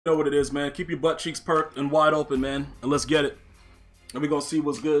You know what it is, man. Keep your butt cheeks perked and wide open, man. And let's get it. And we're going to see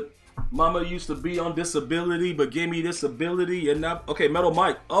what's good. Mama used to be on disability, but gave me this ability. And now, okay, Metal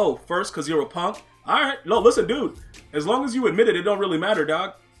Mike. Oh, first, because you're a punk? All right. No, listen, dude. As long as you admit it, it don't really matter,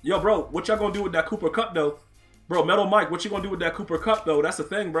 dog. Yo, bro, what y'all going to do with that Cooper Kupp, though? Bro, Metal Mike, what you going to do with that Cooper Kupp, though? That's the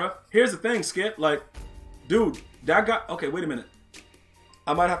thing, bro. Here's the thing, Skip. Like, dude, that guy... Okay, wait a minute.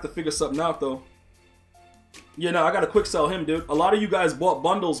 I might have to figure something out, though. Yeah, no, I gotta quick sell him, dude. A lot of you guys bought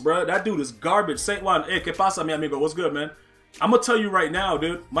bundles, bro. That dude is garbage. Saint Juan, hey, que pasa, mi amigo? What's good, man? I'm gonna tell you right now,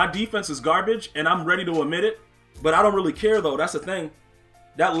 dude. My defense is garbage, and I'm ready to admit it. But I don't really care, though. That's the thing.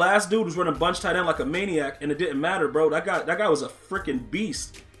 That last dude was running bunch tight end like a maniac, and it didn't matter, bro. That guy was a freaking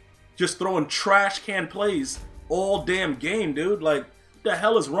beast. Just throwing trash can plays all damn game, dude. Like, what the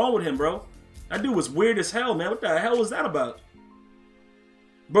hell is wrong with him, bro? That dude was weird as hell, man. What the hell was that about?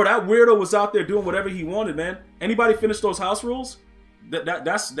 Bro, that weirdo was out there doing whatever he wanted, man. Anybody finish those house rules?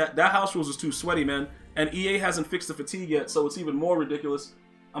 That house rules is too sweaty, man. And EA hasn't fixed the fatigue yet, so it's even more ridiculous.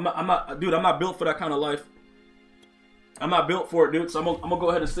 I'm not built for that kind of life. I'm not built for it, dude. So I'm gonna go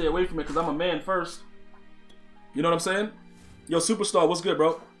ahead and stay away from it because I'm a man first. You know what I'm saying? Yo, Superstar, what's good,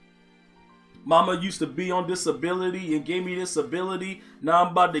 bro? Mama used to be on disability and gave me this ability. Now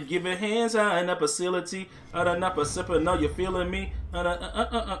I'm about to give it hands high in a facility. Not Pacific, no, you feeling me? And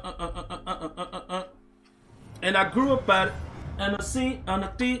I grew up at it. And I see, and I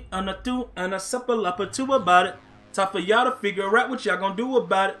see, and I do, and I supple up a two about it. Time for y'all to figure out what y'all gonna do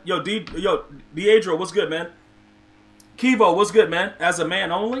about it. Yo, Deidro, what's good, man? Kivo, what's good, man? As a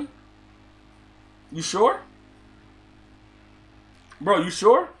man only? You sure? Bro, you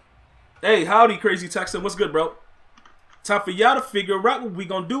sure? Hey, howdy, Crazy Texan. What's good, bro? Time for y'all to figure out what we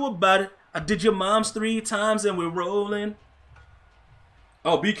gonna do about it. I did your mom's 3 times and we're rolling.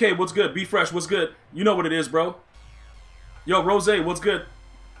 Oh, BK, what's good? Be Fresh, what's good? You know what it is, bro. Yo, Rose, what's good?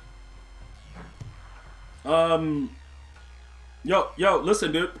 Yo,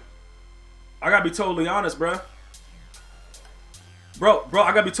 listen, dude. I gotta be totally honest, bro. Bro,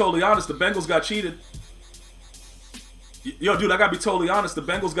 I gotta be totally honest. The Bengals got cheated. Yo, dude, I gotta be totally honest. The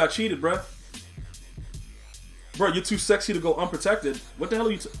Bengals got cheated, bro. Bro, you're too sexy to go unprotected. What the hell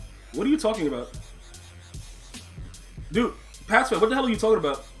are you... What are you talking about? Dude, Pats fan, what the hell are you talking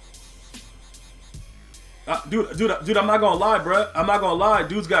about? Dude, I'm not gonna lie, bro. I'm not gonna lie.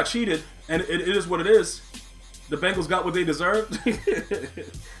 Dudes got cheated, and it is what it is. The Bengals got what they deserved.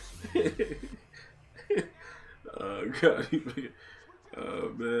 Oh, God. Oh,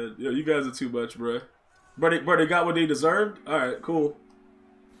 man. Yo, you guys are too much, bro. Bro, they got what they deserved? Alright, cool.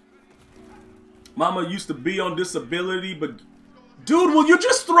 Mama used to be on disability, but... Dude, will you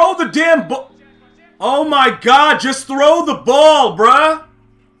just throw the damn ball? Oh my God, just throw the ball, bruh.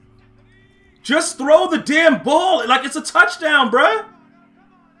 Just throw the damn ball. Like, it's a touchdown, bruh.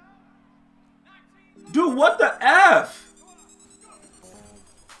 Dude, what the F?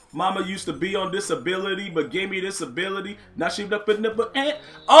 Mama used to be on disability, but gave me this ability. Now she up in the...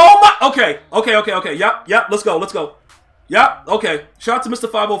 Oh my... Okay. Yep. Let's go. Yep. Okay. Shout out to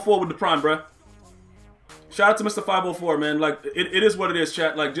Mr. 504 with the prime, bruh. Shout out to Mr. 504, man. Like, it is what it is,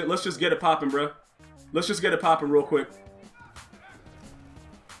 chat. Like, let's just get it popping, bruh. Let's just get it popping real quick.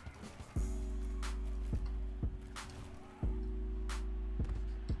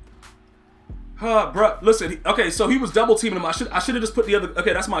 Bro, listen. Okay, so he was double teaming him. I should have just put the other.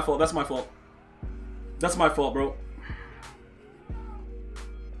 Okay, that's my fault. That's my fault, bro.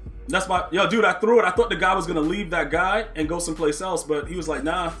 That's my... Yo, dude, I threw it. I thought the guy was gonna leave that guy and go someplace else, but he was like,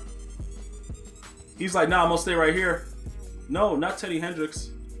 nah. He's like, nah, I'm gonna stay right here. No, not Teddy Hendricks.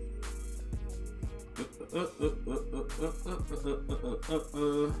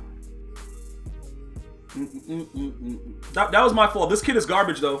 That was my fault. This kid is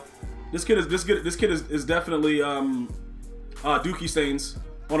garbage, though. This kid is definitely dookie stains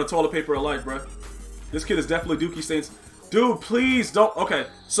on a toilet paper of life, bro. This kid is definitely dookie stains. Dude, please don't. Okay,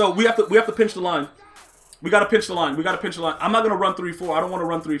 so we have to pinch the line. We gotta pinch the line. I'm not gonna run 3-4. I don't want to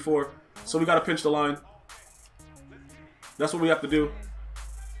run 3-4. So we gotta pinch the line. That's what we have to do.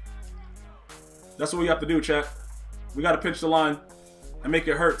 That's what we have to do, chat. We gotta pinch the line and make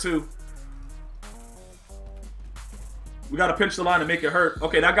it hurt too. We gotta pinch the line and make it hurt.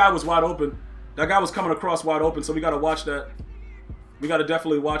 Okay, that guy was wide open. That guy was coming across wide open, so we gotta watch that. We gotta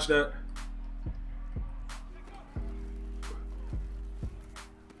definitely watch that.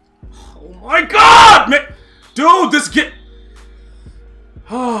 Oh my God, man! Dude, this get...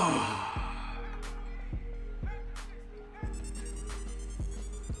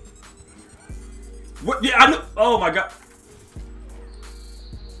 What? Yeah, I know. Oh my God.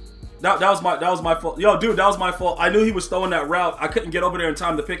 That was my fault. Yo, dude, that was my fault. I knew he was throwing that route. I couldn't get over there in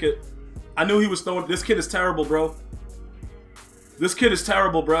time to pick it. I knew he was throwing. This kid is terrible, bro. This kid is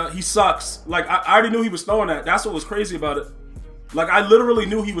terrible, bro. He sucks. Like, I already knew he was throwing that. That's what was crazy about it. Like, I literally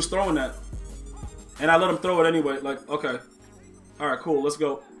knew he was throwing that. And I let him throw it anyway. Like, okay. All right, cool. Let's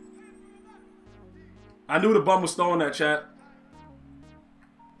go. I knew the bum was throwing that, chat.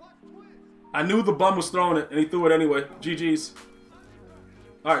 I knew the bum was throwing it, and he threw it anyway. GG's.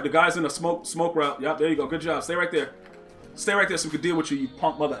 All right, the guy's in a smoke route. Yep, there you go. Good job. Stay right there. Stay right there so we can deal with you, you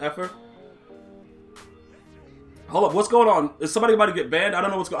punk mother effer. Hold up, what's going on? Is somebody about to get banned? I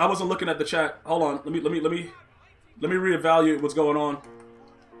don't know what's going on. I wasn't looking at the chat. Hold on. Let me reevaluate what's going on.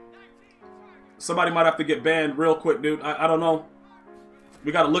 Somebody might have to get banned real quick, dude. I don't know.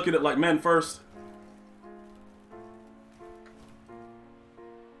 We gotta look at it like men first.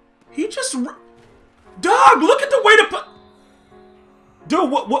 He just... Dog, look at the way to put...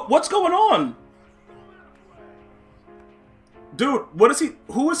 Dude, what's going on? Dude, what is he...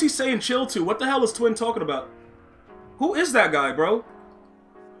 Who is he saying chill to? What the hell is Twin talking about? Who is that guy, bro?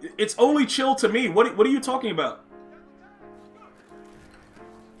 It's only chill to me. What are you talking about?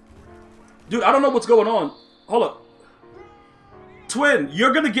 Dude, I don't know what's going on. Hold up. Twin,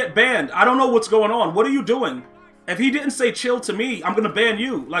 you're gonna get banned. I don't know what's going on. What are you doing? If he didn't say chill to me, I'm gonna ban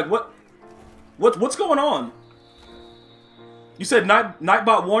you. Like, what's going on? You said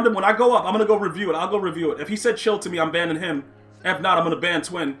Nightbot warned him. When I go up, I'm gonna go review it. I'll go review it. If he said chill to me, I'm banning him. If not, I'm gonna ban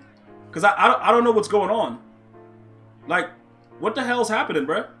Twin. Because I don't know what's going on. Like, what the hell's happening,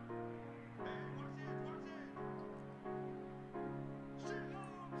 bruh?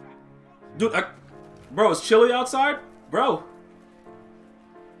 Dude, bro, it's chilly outside? Bro.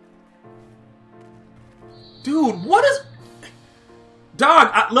 Dude, what is...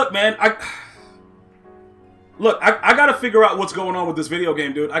 Dog, look, man, Look, I gotta figure out what's going on with this video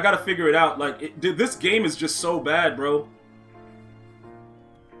game, dude. I gotta figure it out. Like, this game is just so bad, bro.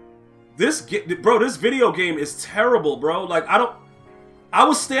 This video game is terrible, bro. Like, I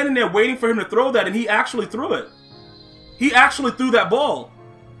was standing there waiting for him to throw that, and he actually threw it. He actually threw that ball.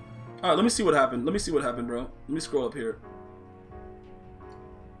 All right, let me see what happened. Let me see what happened, bro. Let me scroll up here.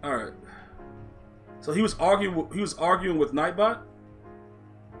 All right. So he was arguing with Nightbot?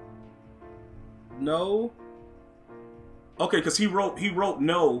 No. Okay, because he wrote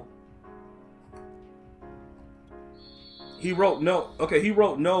no. He wrote no. Okay, he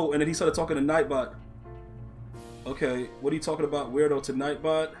wrote no, and then he started talking to Nightbot. Okay, what are you talking about, weirdo, to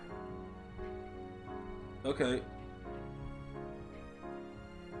Nightbot? Okay.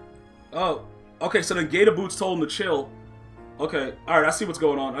 Oh, okay, so then Gator Boots told him to chill. Okay, alright, I see what's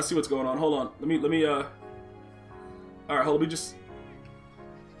going on. I see what's going on. Hold on. Let me, alright, hold on, let me just...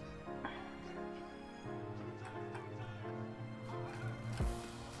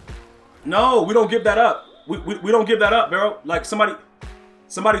 No, we don't give that up. We don't give that up, bro. Like, somebody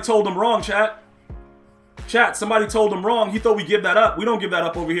told him wrong, chat. Chat, somebody told him wrong. He thought we give that up. We don't give that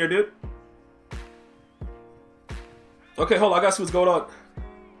up over here, dude. Okay, hold on, I gotta see what's going on.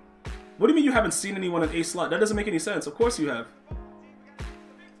 What do you mean you haven't seen anyone in A slot? That doesn't make any sense. Of course you have.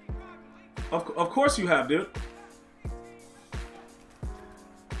 Of course you have, dude.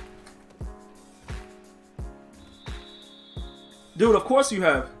 Dude, of course you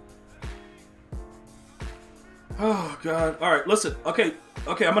have. Oh god. All right, listen. Okay,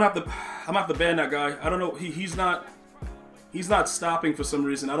 I'm gonna have to ban that guy. I don't know. He's not stopping for some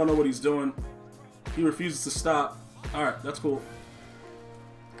reason. I don't know what he's doing. He refuses to stop. All right, that's cool.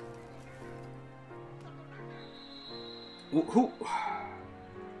 Who? All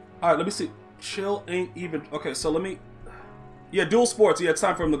right, let me see. Chill ain't even. Okay, so let me. Yeah, dual sports. Yeah, it's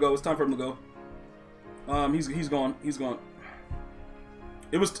time for him to go. It's time for him to go. He's gone. He's gone.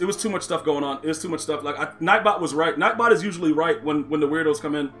 It was too much stuff going on. It was too much stuff. Like Nightbot was right. Nightbot is usually right when the weirdos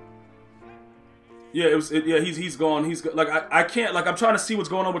come in. Yeah, he's gone. He's like I can't, like, I'm trying to see what's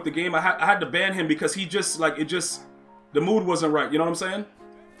going on with the game. I had to ban him because he just, like, the mood wasn't right. You know what I'm saying?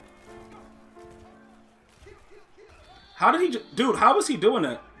 How did he, dude? How was he doing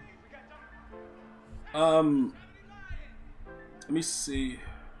that? Let me see.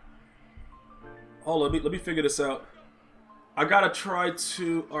 Hold on, let me figure this out. I gotta try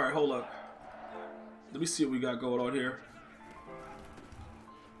to. All right, hold up. Let me see what we got going on here.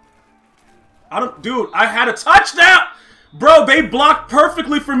 Dude, I had a touchdown! Bro, they blocked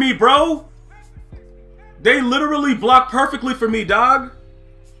perfectly for me, bro. They literally blocked perfectly for me, dog.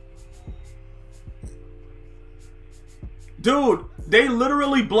 Dude, they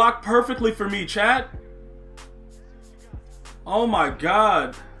literally blocked perfectly for me, chat. Oh my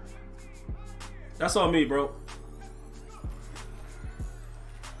god. That's on me, bro.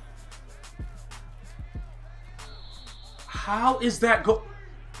 How is that go?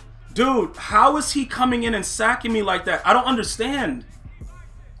 Dude, how is he coming in and sacking me like that? I don't understand.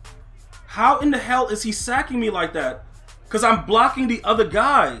 How in the hell is he sacking me like that? Because I'm blocking the other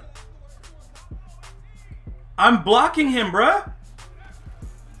guy. I'm blocking him, bruh.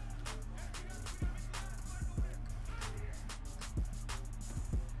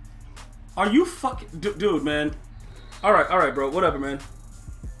 Are you fucking... Dude, man. Alright, bro. Whatever, man.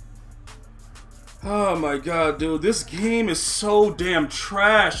 Oh my god, dude. This game is so damn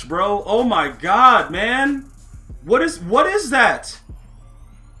trash, bro. Oh my god, man. What is that?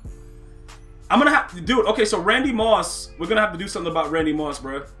 I'm gonna have to... Dude, okay, so Randy Moss. We're gonna have to do something about Randy Moss,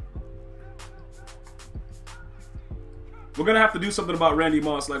 bro. We're gonna have to do something about Randy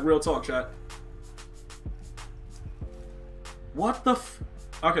Moss, like real talk, chat. What the f...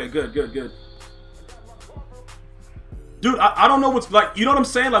 Okay, good. Dude, I don't know what's like, you know what I'm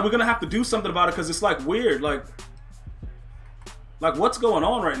saying? Like, we're gonna have to do something about it because it's like weird. Like, what's going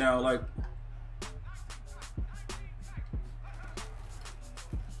on right now? Like,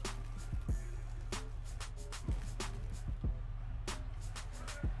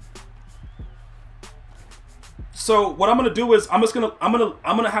 so what I'm gonna do is I'm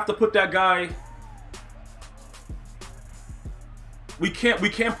gonna have to put that guy. We can't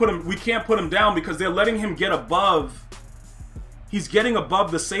put him down because they're letting him get above. He's getting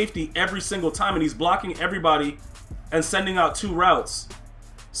above the safety every single time, and he's blocking everybody and sending out 2 routes.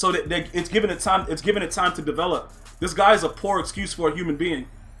 So that it's giving it time. It's giving it time to develop. This guy is a poor excuse for a human being.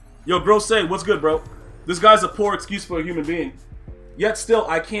 Yo, bro, say what's good, bro? This guy's a poor excuse for a human being. Yet still,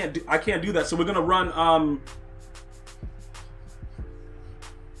 I can't do that. So we're gonna run.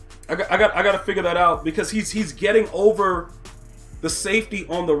 I gotta figure that out because he's getting over the safety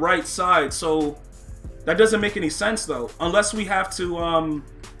on the right side. So that doesn't make any sense though. Unless we have to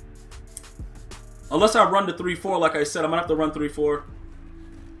unless I run the 3-4, like I said, I'm gonna have to run 3-4.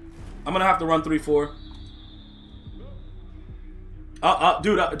 I'm gonna have to run 3-4.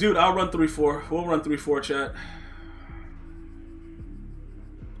 Dude, I'll run 3-4. We'll run 3-4, chat.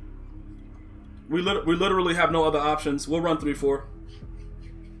 We literally have no other options. We'll run 3-4.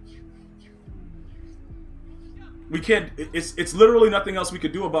 We can't. It's literally nothing else we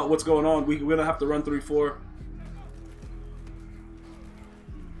could do about what's going on. We're gonna have to run 3-4.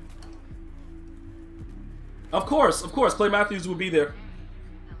 Of course, Clay Matthews will be there.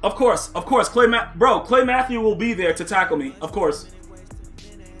 Of course, Clay Matthews will be there to tackle me. Of course,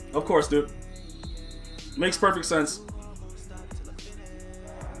 dude. Makes perfect sense.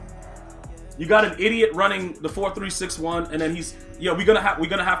 You got an idiot running the 4-3-6-1, and then he's we're gonna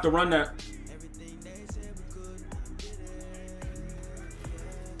have to run that.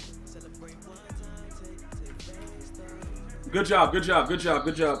 Good job.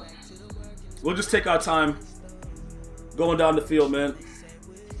 We'll just take our time going down the field, man.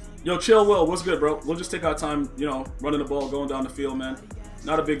 Yo, chill, Will. What's good, bro? We'll just take our time, running the ball, going down the field, man.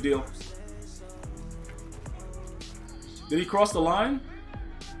 Not a big deal. Did he cross the line?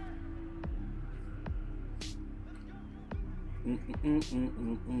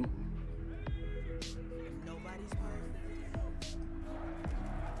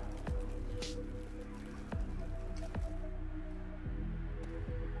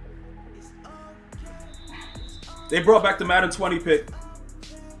 They brought back the Madden 20 pick.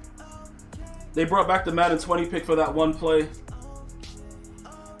 They brought back the Madden 20 pick for that one play.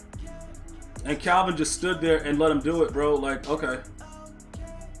 And Calvin just stood there and let him do it, bro. Like, okay.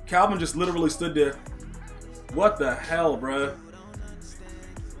 Calvin just literally stood there. What the hell, bro?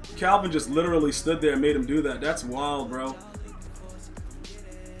 Calvin just literally stood there and made him do that. That's wild, bro.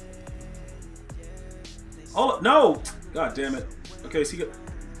 Oh, no! God damn it. Okay, so he got...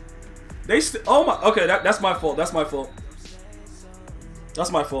 oh my, okay, that's my fault. That's my fault,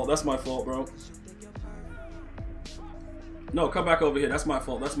 bro. No, come back over here. That's my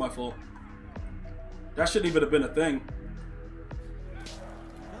fault. That shouldn't even have been a thing.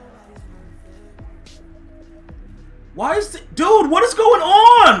 Why is dude, what is going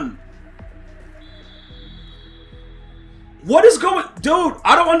on? Dude,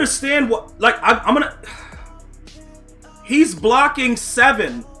 I don't understand what, like, I'm gonna, he's blocking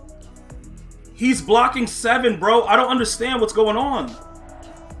 7. He's blocking 7, bro. I don't understand what's going on.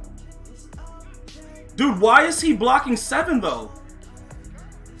 Dude, why is he blocking 7, though?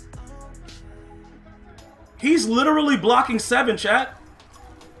 He's literally blocking 7, chat.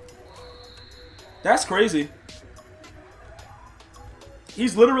 That's crazy.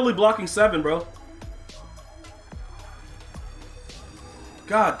 He's literally blocking 7, bro.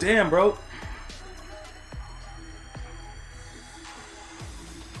 God damn, bro.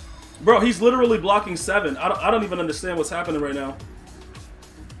 Bro, he's literally blocking 7. I don't even understand what's happening right now.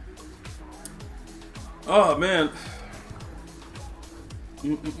 Oh, man.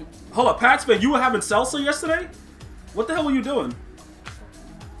 Hold up, Pats fan, you were having salsa yesterday? What the hell were you doing?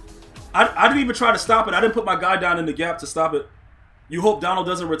 I didn't even try to stop it. I didn't put my guy down in the gap to stop it. You hope Donald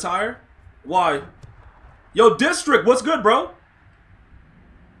doesn't retire? Why? Yo, District, what's good, bro?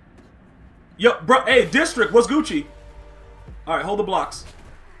 Yo, bro, hey, District, what's Gucci? Alright, hold the blocks.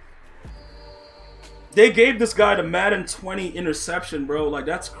 They gave this guy the Madden 20 interception, bro. Like,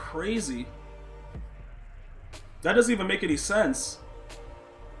 that's crazy. That doesn't even make any sense.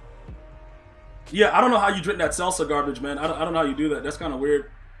 Yeah, I don't know how you drink that salsa garbage, man. I don't know how you do that. That's kind of weird.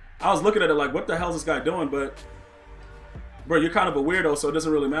 I was looking at it like, what the hell is this guy doing? But, bro, you're kind of a weirdo, so it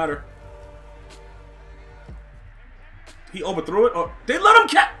doesn't really matter. He overthrew it? Oh, they let him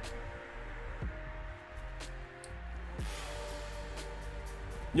catch.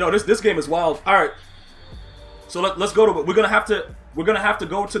 Yo, this game is wild. All right, so let's go to it. We're gonna have to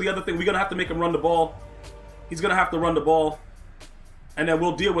go to the other thing. We're gonna have to make him run the ball. He's gonna have to run the ball, and then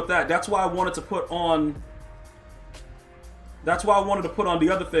we'll deal with that. That's why I wanted to put on. That's why I wanted to put on the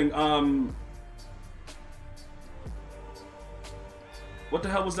other thing. What the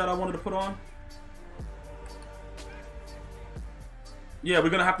hell was that I wanted to put on? Yeah, we're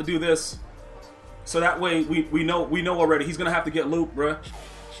gonna have to do this, so that way we know already. He's gonna have to get looped, bruh.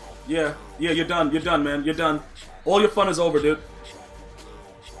 Yeah, you're done. You're done, man. You're done. All your fun is over, dude.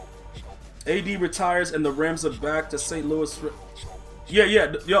 AD retires and the Rams are back to St. Louis. Yeah,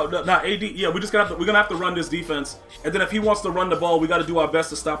 yo, nah, AD. Yeah, we're gonna have to run this defense, and then if he wants to run the ball, we got to do our best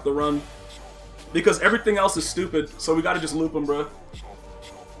to stop the run, because everything else is stupid. So we got to just loop him, bro.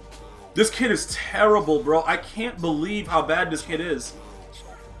 This kid is terrible, bro. I can't believe how bad this kid is.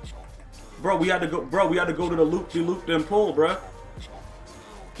 Bro, we had to go. Bro, we had to go to the loop-de-loop then pull, bro.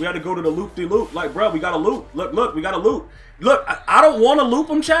 We had to go to the loop-de-loop. Like, bro, we got to loop. Look, we got to loop. Look, I don't want to loop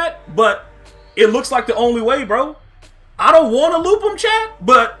him, chat, but it looks like the only way, bro. I don't want to loop him, chat,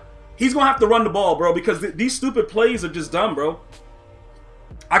 but he's gonna have to run the ball, bro, because these stupid plays are just dumb, bro.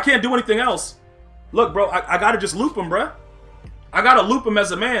 I can't do anything else. Look, bro, I gotta just loop him, bro. I gotta loop him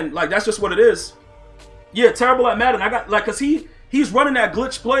as a man. Like, that's just what it is. Yeah, terrible at Madden. I got, like, cause he's running that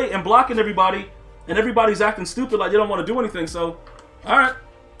glitch play and blocking everybody, and everybody's acting stupid like they don't want to do anything. So, all right,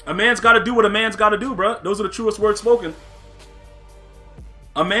 a man's got to do what a man's got to do, bro. Those are the truest words spoken.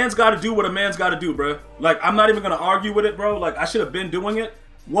 A man's got to do what a man's got to do, bro. Like, I'm not even gonna argue with it, bro. Like, I should have been doing it.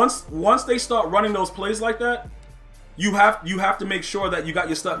 Once they start running those plays like that, you have to make sure that you got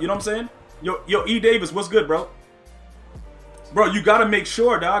your stuff. You know what I'm saying? Yo, E. Davis, what's good, bro? Bro, you got to make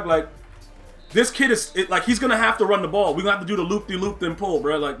sure, dog. Like, this kid is like, he's gonna have to run the ball. We're gonna have to do the loop-de-loop then pull,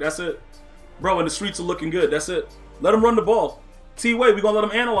 bro. Like, that's it, bro. And the streets are looking good. That's it. Let him run the ball. T-Way, we're gonna let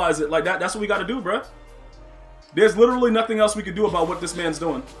him analyze it. Like that. That's what we got to do, bro. There's literally nothing else we can do about what this man's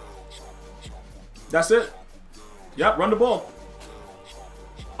doing. That's it. Yep, run the ball.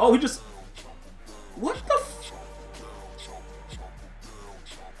 Oh, he just... What the f...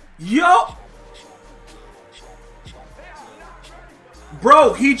 Yo!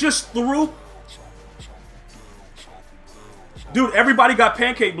 Bro, he just threw... Dude, everybody got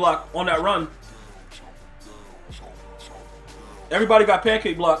pancake block on that run. Everybody got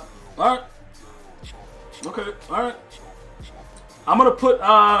pancake block. All right. Okay, alright. I'm gonna have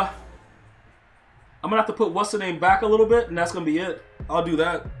to put what's the name back a little bit, and that's gonna be it. I'll do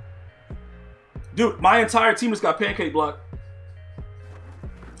that. Dude, my entire team just got pancake block.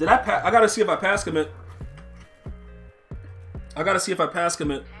 Did I pass? I gotta see if I pass commit. I gotta see if I pass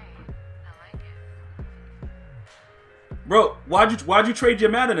commit. Bro, why'd you trade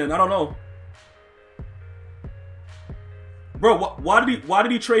your Madden in? I don't know. Bro, why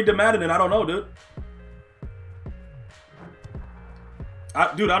did he trade the Madden in? I don't know, dude.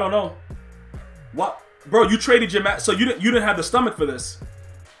 Dude, I don't know. What, bro? You traded your so you didn't have the stomach for this.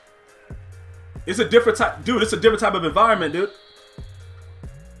 It's a different type, dude. It's a different type of environment, dude.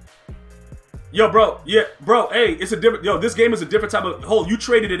 Yo, bro. Yeah, bro. Hey, it's a different. Yo, this game is a different type of. Hold, you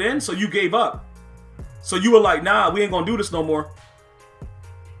traded it in, so you gave up. So you were like, nah, we ain't gonna do this no more.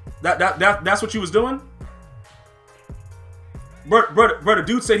 That's what you was doing. Bro, the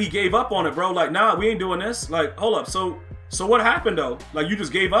dude said he gave up on it, bro. Like, nah, we ain't doing this. Like, hold up. So what happened though? Like, you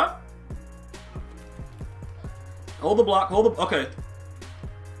just gave up? Hold the block. Okay.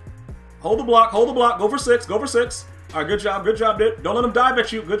 Hold the block. Go for 6. All right, good job, dude. Don't let him dive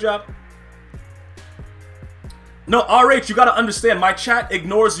at you. Good job. No, RH, you gotta understand. My chat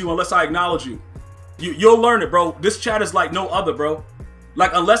ignores you unless I acknowledge you. You'll learn it, bro. This chat is like no other, bro.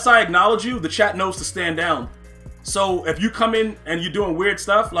 Like, unless I acknowledge you, the chat knows to stand down. So if you come in and you're doing weird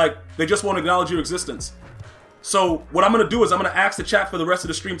stuff, like, they just won't acknowledge your existence. So what I'm going to do is I'm going to ask the chat for the rest of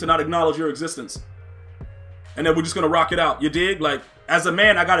the stream to not acknowledge your existence. And then we're just going to rock it out. You dig? Like, as a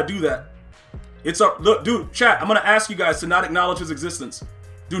man, I got to do that. It's a look, dude, chat, I'm going to ask you guys to not acknowledge his existence.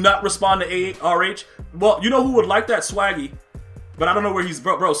 Do not respond to RH. Well, you know who would like that? Swaggy. But I don't know where he's,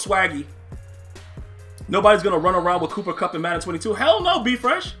 bro, Swaggy. Nobody's going to run around with Cooper Kupp and Madden 22. Hell no,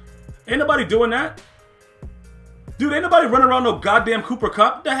 B-Fresh. Ain't nobody doing that. Dude, ain't nobody running around no goddamn Cooper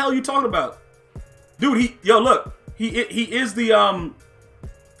Kupp. What the hell are you talking about? Dude, yo, look. He is the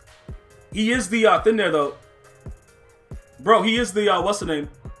thing there, though. Bro, he is the, what's the name?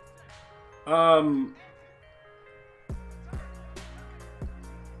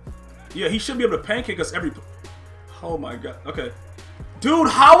 Yeah, he should be able to pancake us every... Oh my god. Okay. Dude,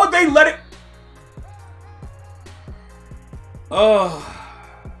 how would they let it... Oh...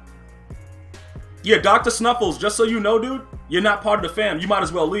 Yeah, Dr. Snuffles, just so you know, dude, you're not part of the fam. You might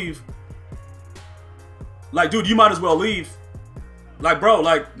as well leave. Like, dude, you might as well leave. Like, bro,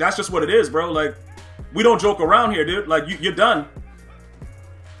 like, that's just what it is, bro. Like, we don't joke around here, dude. Like, you're done.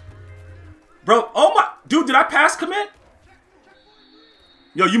 Bro, oh my... Dude, did I pass commit?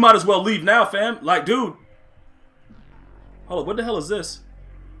 Yo, you might as well leave now, fam. Like, dude. Hold up, what the hell is this?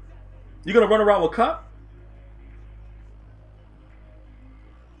 You gonna run around with Kupp?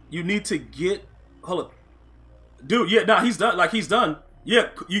 You need to get... Hold up. Dude, yeah, nah, he's done. Like, he's done. Yeah,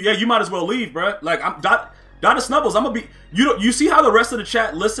 you might as well leave, bruh. Like, I'm... Dr. Snubbles, I'm gonna be... You see how the rest of the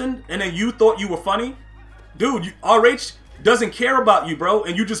chat listened and then you thought you were funny? Dude, RH doesn't care about you, bro,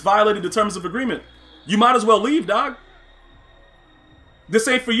 and you just violated the terms of agreement. You might as well leave, dog. This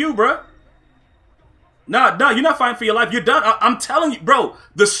ain't for you, bruh. Nah, you're not fighting for your life. You're done. I'm telling you, bro.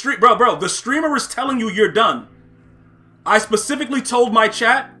 The streamer is telling you you're done. I specifically told my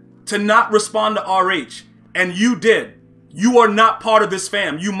chat to not respond to RH, and you did. You are not part of this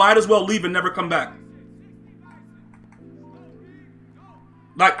fam. You might as well leave and never come back.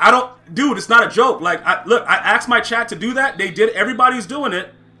 Like, I don't... Dude, it's not a joke. Like, look, I asked my chat to do that. They did. Everybody's doing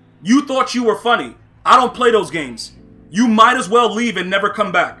it. You thought you were funny. I don't play those games. You might as well leave and never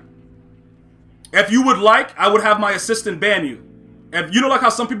come back. If you would like, I would have my assistant ban you. If you know, like how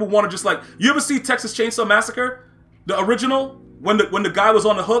some people want to just like... You ever see Texas Chainsaw Massacre? The original? When the guy was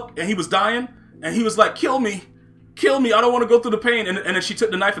on the hook and he was dying? And he was like, kill me. Kill me. I don't want to go through the pain. And then she took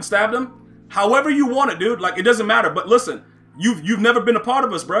the knife and stabbed him. However you want it, dude. Like, it doesn't matter. But listen... You've never been a part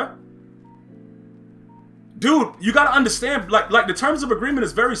of us, bruh. Dude, you gotta understand, like the terms of agreement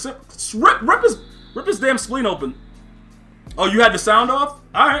is very simple. Rip his damn spleen open. Oh, you had the sound off?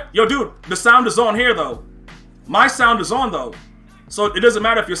 Alright. Yo, dude, the sound is on here, though. My sound is on, though. So it doesn't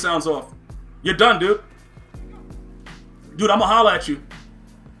matter if your sound's off. You're done, dude. Dude, I'm gonna holler at you.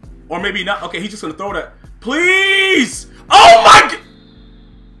 Or maybe not. Okay, he's just gonna throw that. Please! Oh my god!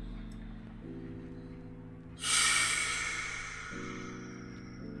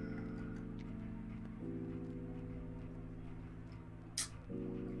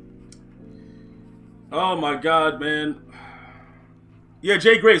 Oh my god, man. Yeah,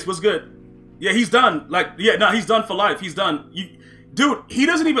 Jay Grace, what's good? Yeah, he's done. Like, yeah, no, he's done for life. He's done. Dude, he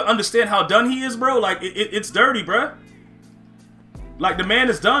doesn't even understand how done he is, bro. Like, it's dirty, bruh. Like, the man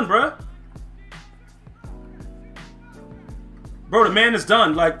is done, bruh. Bro, the man is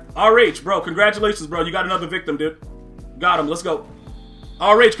done. Like, RH, bro, congratulations, bro. You got another victim, dude. Got him. Let's go.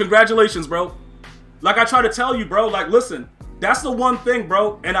 RH, congratulations, bro. Like I try to tell you, bro, like, listen. That's the one thing,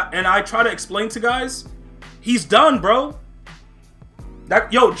 bro, and I try to explain to guys, he's done, bro.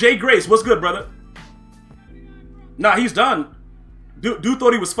 Yo, Jay Grace, what's good, brother? Nah, he's done. Dude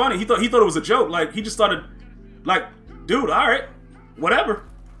thought he was funny. He thought it was a joke. Like, he just started, like, dude, all right, whatever.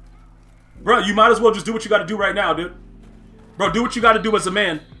 Bro, you might as well just do what you got to do right now, dude. Bro, do what you got to do as a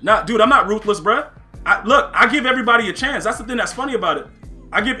man. Nah, dude, I'm not ruthless, bro. Look, I give everybody a chance. That's the thing that's funny about it.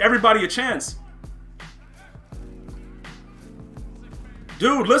 I give everybody a chance.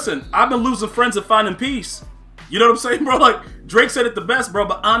 Dude, listen, I've been losing friends and finding peace. You know what I'm saying, bro? Like, Drake said it the best, bro.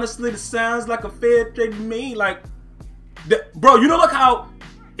 But honestly, it sounds like a fair trade to me. Like, bro, you know like how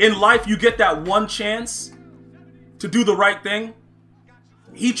in life you get that one chance to do the right thing?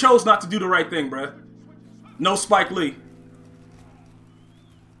 He chose not to do the right thing, bro. No Spike Lee.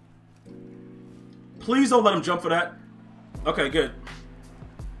 Please don't let him jump for that. Okay, good.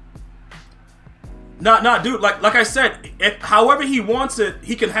 Nah, dude, like I said, however he wants it,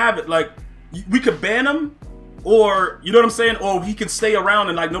 he can have it. Like, we could ban him, or, you know what I'm saying? Or he can stay around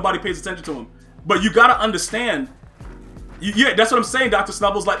and, like, nobody pays attention to him. But you gotta understand. Yeah, that's what I'm saying, Dr.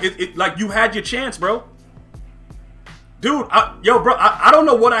 Snubbles. Like, like, you had your chance, bro. Dude, I don't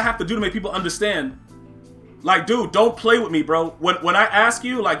know what I have to do to make people understand. Like, dude, don't play with me, bro. When I ask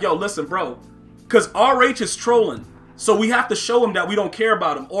you, like, yo, listen, bro. Because RH is trolling. So we have to show him that we don't care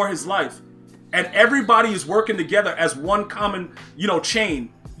about him or his life. And everybody is working together as one common, you know,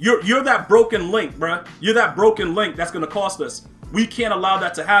 chain. You're that broken link, bruh. You're that broken link that's going to cost us. We can't allow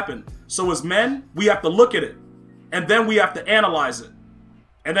that to happen. So as men, we have to look at it. And then we have to analyze it.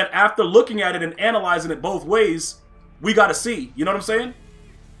 And then after looking at it and analyzing it both ways, we got to see. You know what I'm saying?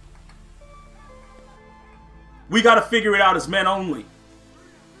 We got to figure it out as men only.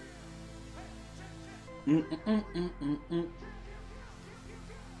 You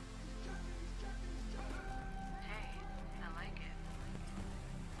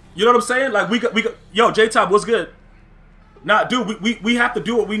know what I'm saying? Like, we got, yo, J-Top, what's good? Nah, dude, we have to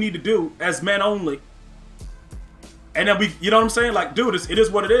do what we need to do as men only. And then we, you know what I'm saying? Like, dude, it is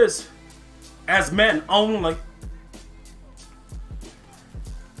what it is. As men only.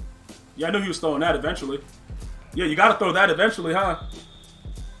 Yeah, I knew he was throwing that eventually. Yeah, you gotta throw that eventually, huh?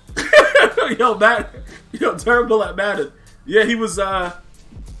 Yo, Madden. Yo, terrible at Madden. Yeah, he was,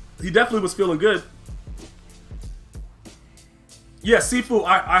 he definitely was feeling good. Yeah, Sifu,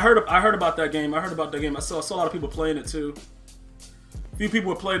 I heard about that game. I heard about that game. I saw a lot of people playing it too. A few people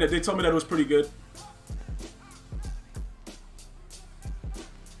were playing it. They told me that it was pretty good.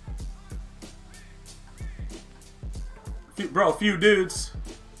 Bro, a few dudes.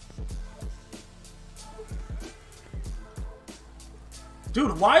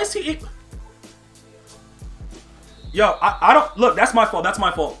 Dude, why is he... Yo, I don't... Look, that's my fault. That's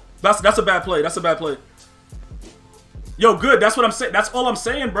my fault. That's a bad play. That's a bad play. Yo, good. That's what I'm saying. That's all I'm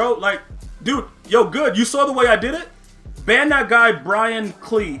saying, bro. Like, dude, yo, good. You saw the way I did it? Ban that guy, Brian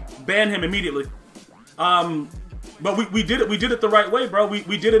Klee. Ban him immediately. But we did it. We did it the right way, bro.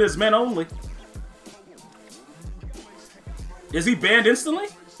 We did it as men only. Is he banned instantly?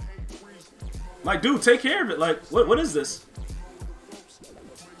 Like, dude, take care of it. Like, what is this?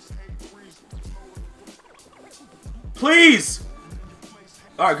 Please!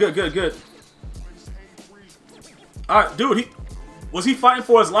 Alright, good. Alright, dude, was he fighting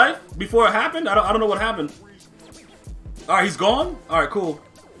for his life before it happened? I don't know what happened. Alright, he's gone? Alright, cool.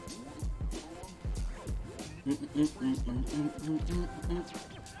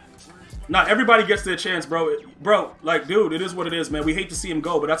 Nah, everybody gets their chance, bro. Bro, like, dude, it is what it is, man. We hate to see him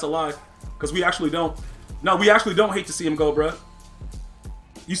go, but that's a lie. Because we actually don't. No, we actually don't hate to see him go, bro.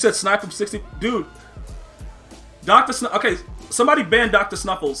 You said snipe him 60... Dude. Dr. Snuffles. Okay, somebody ban Dr.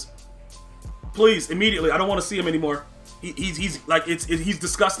 Snuffles. Please, immediately. I don't want to see him anymore. He's like, he's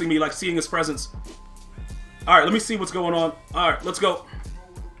disgusting me, like, seeing his presence. Alright, let me see what's going on. Alright, let's go.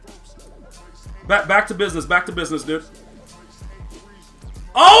 Back to business. Back to business, dude.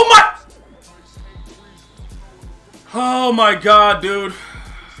 Oh my... Oh my god, dude.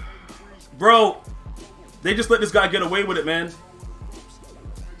 Bro, they just let this guy get away with it, man.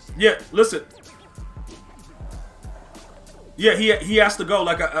 Yeah, listen. Yeah, he has to go.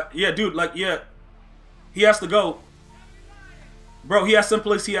 Like, yeah, dude, like, yeah. He has to go. Bro, he has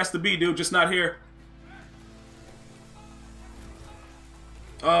someplace he has to be, dude, just not here.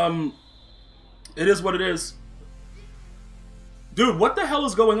 It is what it is. Dude, what the hell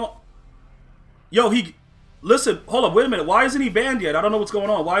is going on? Yo, listen, hold up, wait a minute. Why isn't he banned yet? I don't know what's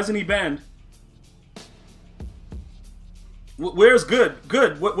going on. Why isn't he banned? Where's Good?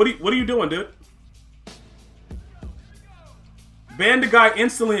 Good, what are you doing, dude? Ban the guy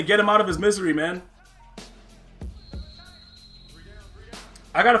instantly and get him out of his misery, man.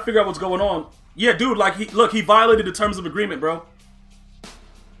 I gotta figure out what's going on. Yeah, dude, like, he violated the terms of agreement, bro.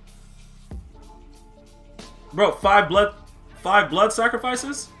 Bro, five blood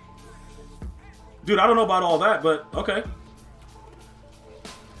sacrifices? Dude, I don't know about all that, but okay.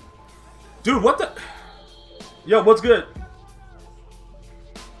 Dude, what the... Yo, what's good?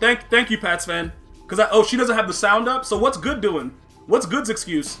 Thank you, Pats fan. Because oh, she doesn't have the sound up? So what's Good doing? What's Good's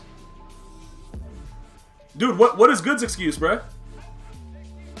excuse? Dude, what is Good's excuse, bruh?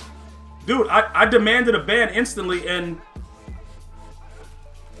 Dude, I demanded a ban instantly and...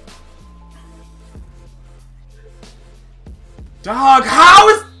 Dog, how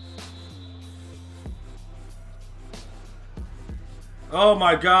is... Oh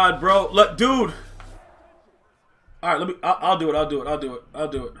my god, bro. Look, dude. Alright, let me... I'll do it.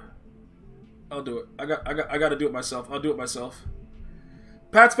 I gotta do it myself. I'll do it myself.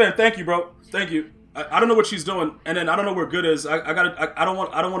 Pats fan, thank you, bro. Thank you. I don't know what she's doing, and then I don't know where Good is. I don't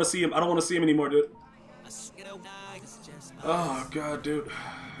want to see him. I don't want to see him anymore, dude. Oh god, dude.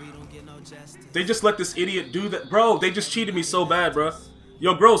 They just let this idiot do that, bro. They just cheated me so bad, bro.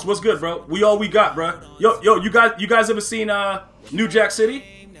 Yo, Gross, what's good, bro? We got, bro. Yo, you guys ever seen New Jack City?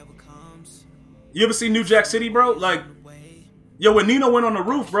 You ever seen New Jack City, bro? Like, yo, when Nino went on the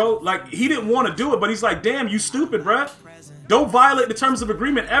roof, bro, like, he didn't want to do it, but he's like, damn, you stupid, bro. Don't violate the terms of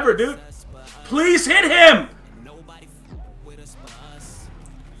agreement ever, dude. Please hit him.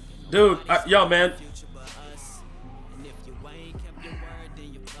 Dude, yo, man.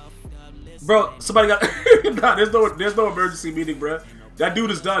 Bro, somebody got... nah, there's no emergency meeting, bro. That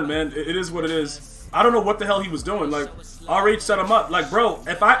dude is done, man. It is what it is. I don't know what the hell he was doing. Like, RH set him up. Like, bro,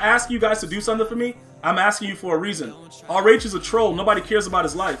 if I ask you guys to do something for me, I'm asking you for a reason. RH is a troll. Nobody cares about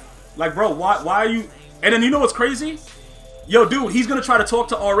his life. Like, bro, why are you... And then you know what's crazy? Yo, dude, he's going to try to talk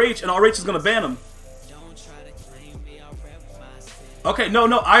to RH, and RH is going to ban him. Okay, no,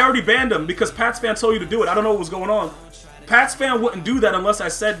 I already banned him because Pats fan told you to do it. I don't know what was going on. Pats fan wouldn't do that unless I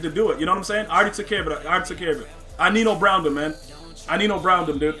said to do it. You know what I'm saying? I already took care of it. I Nino Browned him, man. I Nino Browned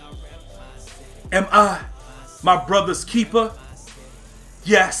him, dude. Am I my brother's keeper?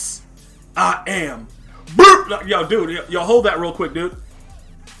 Yes, I am. Boop! Yo, dude, yo, hold that real quick, dude.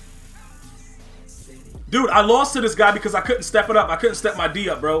 Dude, I lost to this guy because I couldn't step it up. I couldn't step my D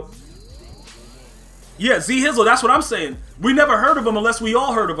up, bro. Yeah, Z Hizzle, that's what I'm saying. We never heard of him unless we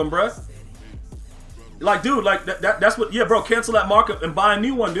all heard of him, bruh. Like, dude, like, that's what... Yeah, bro, cancel that markup and buy a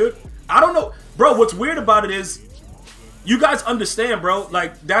new one, dude. I don't know. Bro, what's weird about it is... You guys understand, bro.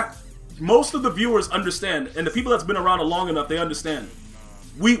 Like, that... Most of the viewers understand. And the people that's been around long enough, they understand.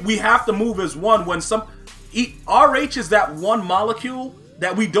 We have to move as one when some... RH is that one molecule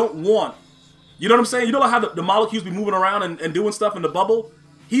that we don't want. You know what I'm saying? You know how the molecules be moving around and doing stuff in the bubble?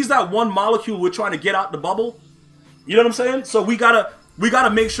 He's that one molecule we're trying to get out the bubble. You know what I'm saying? So we gotta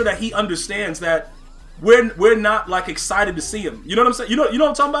make sure that he understands that we're not like excited to see him. You know what I'm saying? You know what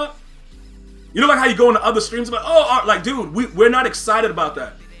I'm talking about? You know, like how you go into other streams about, oh, like, dude, we're not excited about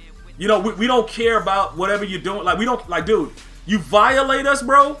that. You know, we don't care about whatever you're doing. Like, we don't, like, dude, you violate us,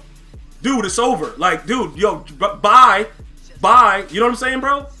 bro, dude, it's over. Like, dude, yo, bye. You know what I'm saying,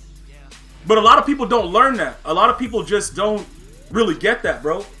 bro? But a lot of people don't learn that. A lot of people just don't really get that,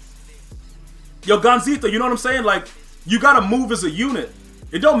 bro. Yo, Gonzito, you know what I'm saying? Like, you gotta move as a unit.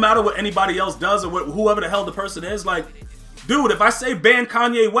 It don't matter what anybody else does or whoever the hell the person is. Like, dude, if I say ban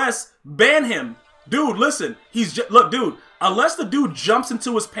Kanye West, ban him. Dude, listen, look, dude, unless the dude jumps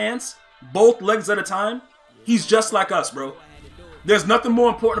into his pants both legs at a time, he's just like us, bro. There's nothing more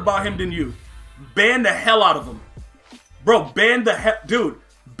important about him than you. Ban the hell out of him. Bro, ban the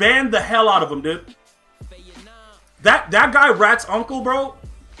hell out of him, dude. That guy Rat's uncle, bro,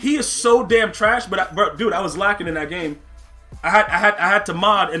 he is so damn trash. But bro, dude, I was lacking in that game. I had to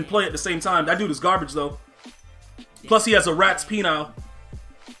mod and play at the same time. That dude is garbage though. Plus he has a rat's penile.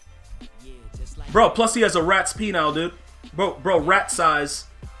 Bro, plus he has a rat's penile, dude. Bro, rat size.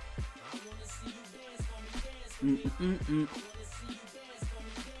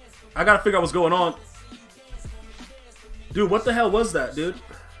 I gotta figure out what's going on. Dude, what the hell was that, dude?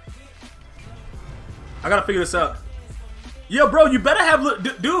 I gotta figure this out. Yeah, bro, you better have...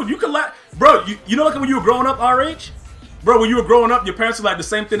 Dude, you can laugh... Bro, you know like when you were growing up, RH? Bro, when you were growing up, your parents were like the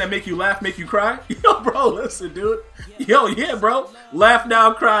same thing that make you laugh, make you cry? Yo, bro, listen, dude. Yo, yeah, bro. Laugh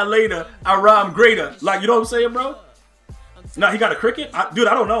now, cry later. I rhyme greater. Like, you know what I'm saying, bro? Nah, he got a cricket? Dude,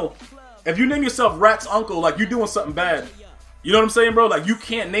 I don't know. If you name yourself Rat's uncle, like, you're doing something bad. You know what I'm saying, bro? Like, you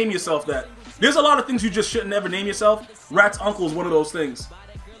can't name yourself that. There's a lot of things you just shouldn't ever name yourself. Rat's uncle is one of those things.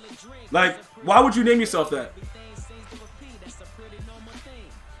 Like, why would you name yourself that?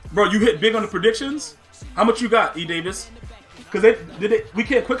 Bro, you hit big on the predictions? How much you got, E. Davis? Because we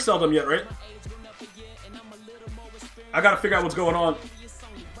can't quick sell them yet, right? I gotta figure out what's going on.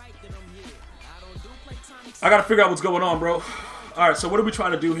 Bro. Alright, so what are we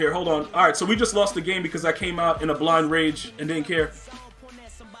trying to do here? Hold on. Alright, so we just lost the game because I came out in a blind rage and didn't care.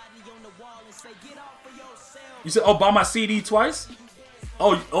 You said, oh, buy my CD twice?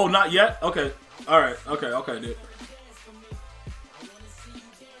 Oh, not yet? Okay. Alright, okay, dude.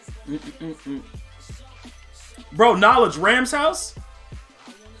 Bro, Knowledge, Ram's house?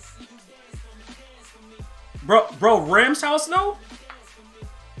 Bro, Ram's house, no?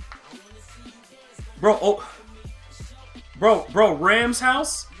 Bro, Ram's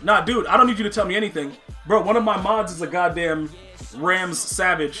house? Nah, dude, I don't need you to tell me anything. Bro, one of my mods is a goddamn Rams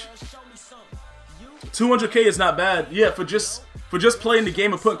savage. 200K is not bad. Yeah, for just playing the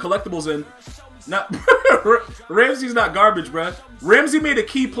game and putting collectibles in. Not Ramsey's not garbage, bruh. Ramsey made a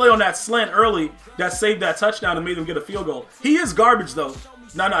key play on that slant early that saved that touchdown and made them get a field goal. He is garbage, though.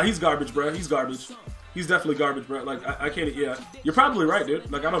 Nah, he's garbage, bruh. He's garbage. He's definitely garbage, bruh. Like, I can't, yeah. You're probably right,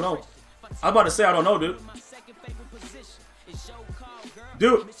 dude. Like, I don't know. I'm about to say I don't know, dude.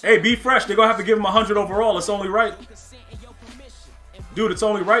 Dude, hey, be fresh. They're going to have to give him 100 overall. It's only right. Dude, it's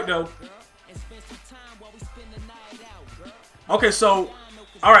only right, though. Okay, so,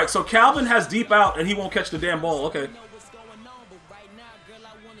 all right, so Calvin has deep out and he won't catch the damn ball. Okay.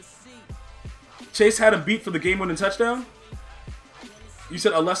 Chase had him beat for the game-winning touchdown. You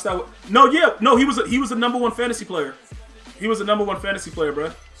said unless that. No, yeah, no, he was the #1 fantasy player. He was the #1 fantasy player,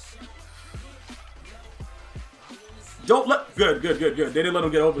 bro. Don't let. Good. They didn't let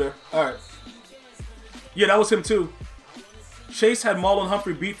him get over there. All right. Yeah, that was him too. Chase had Marlon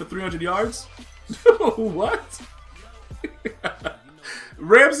Humphrey beat for 300 yards. What?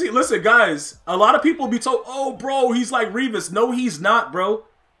 Ramsey, listen, guys. A lot of people be told, "Oh, bro, he's like Revis." No, he's not, bro.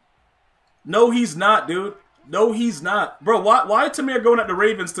 No, he's not, dude. No, he's not, bro. Why Tamir going at the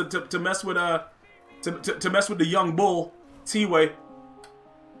Ravens to mess with to mess with the young bull T-Way?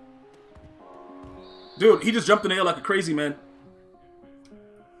 Dude, he just jumped in the air like a crazy man.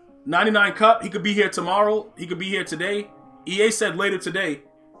 99 Kupp. He could be here tomorrow. He could be here today. EA said later today,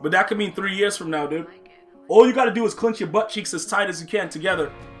 but that could mean 3 years from now, dude. All you got to do is clench your butt cheeks as tight as you can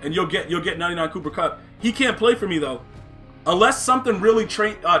together, and you'll get 99 Cooper Kupp. He can't play for me though, unless something really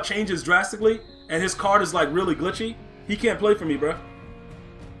changes drastically and his card is like really glitchy. He can't play for me, bro.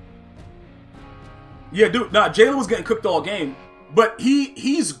 Yeah, dude. Nah, Jalen was getting cooked all game, but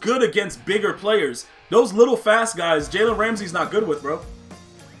he's good against bigger players. Those little fast guys, Jalen Ramsey's not good with, bro.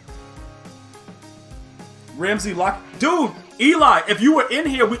 Ramsey lock, dude. Eli, if you were in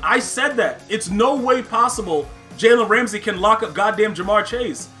here, I said that. It's no way possible Jalen Ramsey can lock up goddamn Jamar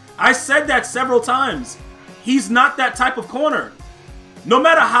Chase. I said that several times. He's not that type of corner. No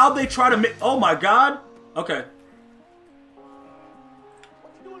matter how they try to make... Oh, my God. Okay.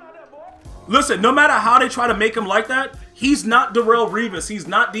 Listen, no matter how they try to make him like that, he's not Darrelle Revis. He's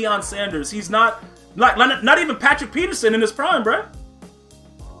not Deion Sanders. He's not... not even Patrick Peterson in his prime, bruh.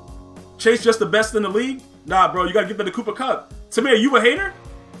 Chase just the best in the league? Nah, bro, you gotta give that to Cooper Kupp. Tamir, you a hater?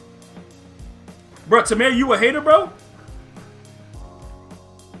 Bro, Tamir, you a hater, bro?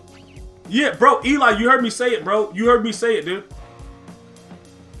 Yeah, bro, Eli, you heard me say it, bro. You heard me say it, dude.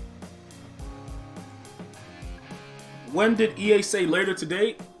 When did EA say later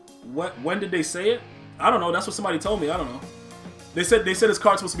today? When did they say it? I don't know. That's what somebody told me. I don't know. They said his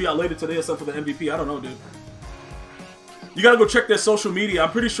card's supposed to be out later today or something for the MVP. I don't know, dude. You gotta go check their social media.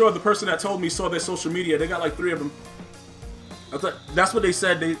 I'm pretty sure the person that told me saw their social media. They got like 3 of them. I thought that's what they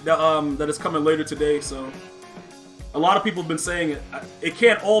said. That it's coming later today. So a lot of people have been saying it. It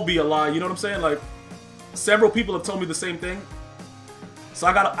can't all be a lie. You know what I'm saying? Like several people have told me the same thing. So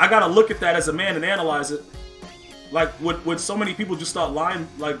I gotta look at that as a man and analyze it. Like would so many people just start lying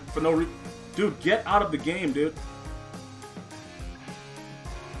like for no reason? Dude, get out of the game, dude.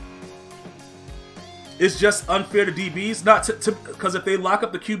 It's just unfair to DBs, not because if they lock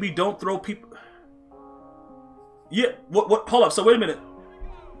up the QB, don't throw people. Yeah, what? Hold up. So wait a minute.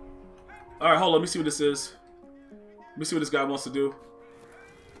 All right, hold on. Let me see what this is. Let me see what this guy wants to do.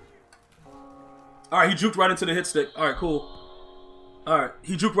 All right, he juked right into the hit stick. All right, cool. All right,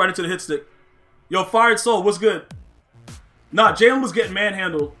 he juked right into the hit stick. Yo, Fired Soul, what's good? Nah, Jalen was getting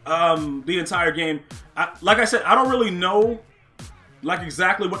manhandled the entire game. Like I said, I don't really know like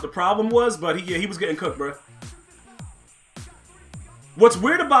exactly what the problem was, but he was getting cooked, bro. What's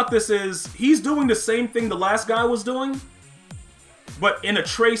weird about this is he's doing the same thing the last guy was doing, but in a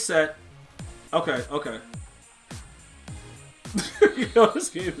tray set. Okay. Yo, this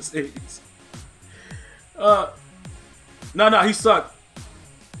game is AIDS. No, he sucked.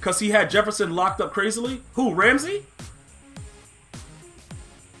 Because he had Jefferson locked up crazily? Who, Ramsey?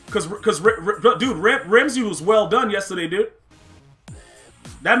 Because dude, Ramsey was well done yesterday, dude.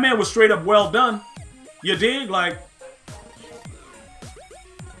 That man was straight up well done. You dig? Like,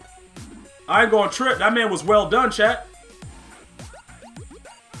 I ain't gonna trip. That man was well done, chat.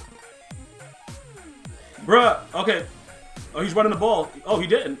 Bruh, okay. Oh, he's running the ball. Oh, he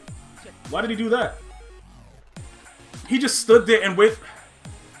didn't. Why did he do that? He just stood there and wait.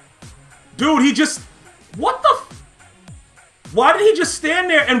 Dude, he just... What the... Why did he just stand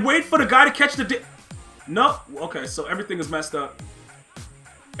there and wait for the guy to catch the... No. Okay, so everything is messed up.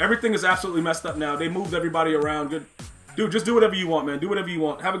 Everything is absolutely messed up now. They moved everybody around. Good. Dude, just do whatever you want, man. Do whatever you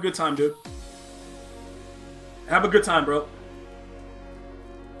want. Have a good time, dude. Have a good time, bro.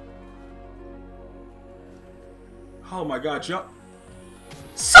 Oh my god, jump.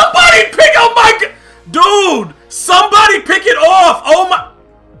 Somebody pick up my... Dude! Somebody pick it off! Oh my...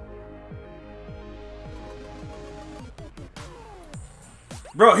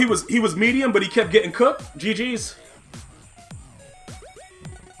 Bro, he was medium, but he kept getting cooked. GG's.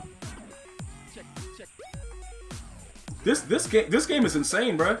 This game is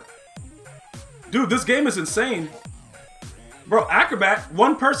insane, bro. Dude, this game is insane. Bro, Acrobat.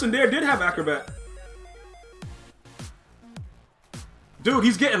 One person there did have Acrobat. Dude,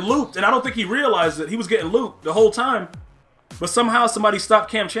 he's getting looped, and I don't think he realized it. He was getting looped the whole time. But somehow somebody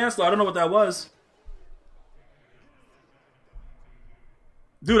stopped Cam Chancellor. I don't know what that was.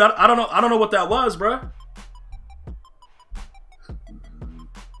 Dude, I don't know. I don't know what that was, bro.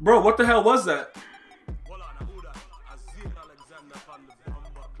 Bro, what the hell was that?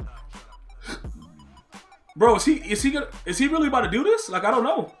 Bro, is he really about to do this? Like, I don't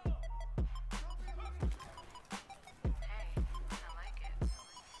know.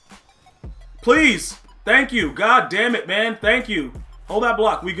 Please. Thank you. God damn it, man. Thank you. Hold that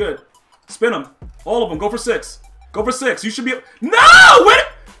block. We good. Spin them. All of them. Go for 6. Go for 6. You should be... No!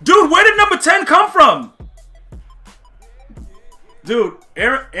 Dude, where did number 10 come from? Dude,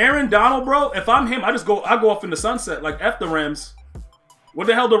 Aaron Donald, bro. If I'm him, I go off in the sunset. Like, F the Rams. What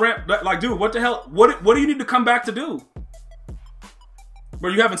the hell the Rams... Like, dude, what the hell... What do you need to come back to do?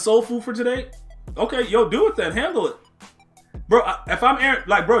 Bro, you having soul food for today? Okay, yo, do it then. Handle it. Bro, if I'm Aaron...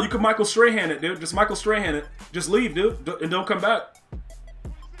 Like, bro, you could Michael Strahan it, dude. Just Michael Strahan it. Just leave, dude. And don't come back.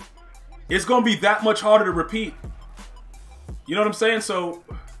 It's going to be that much harder to repeat. You know what I'm saying? So...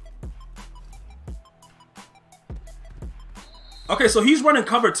 Okay, so he's running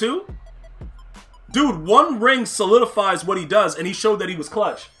cover 2. Dude, 1 ring solidifies what he does, and he showed that he was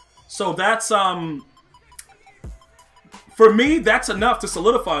clutch. So that's, for me, that's enough to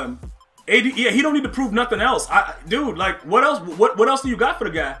solidify him. AD, yeah, he don't need to prove nothing else. Dude, like, what else? What else do you got for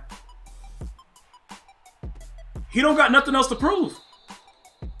the guy? He don't got nothing else to prove.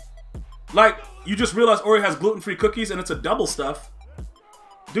 Like, you just realized Ori has gluten-free cookies, and it's a double stuff.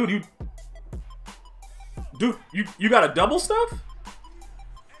 Dude, you got a double stuff?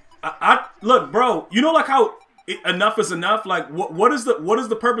 Look, bro. You know, like how enough is enough. Like, what is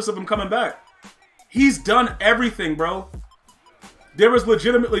the purpose of him coming back? He's done everything, bro. There is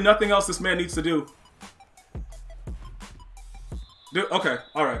legitimately nothing else this man needs to do. Dude, okay,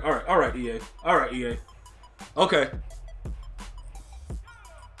 all right, EA, EA. Okay.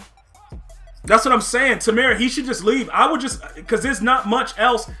 That's what I'm saying. Tamir, he should just leave. I would just, because there's not much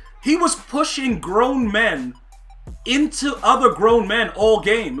else. He was pushing grown men into other grown men all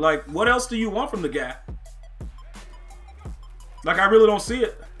game. Like, what else do you want from the guy? Like, I really don't see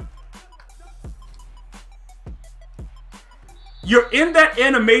it. You're in that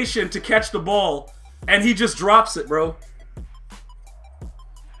animation to catch the ball, and he just drops it, bro.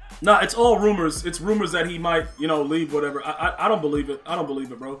 Nah, it's all rumors. It's rumors that he might, you know, leave, whatever. I don't believe it. I don't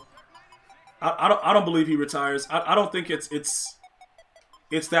believe it, bro. I don't believe he retires. I don't think it's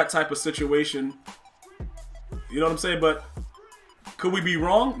that type of situation. You know what I'm saying? But could we be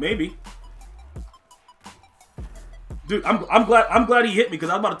wrong? Maybe. Dude, I'm glad he hit me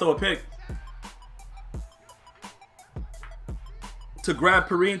because I was about to throw a pick. To grab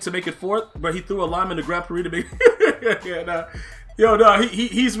Perrine to make it 4th, but he threw a lineman to grab Perrine to make yeah, nah. Yo, no,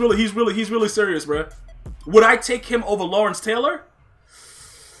 he's really serious, bro. Would I take him over Lawrence Taylor?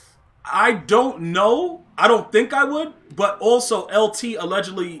 I don't know. I don't think I would, but also LT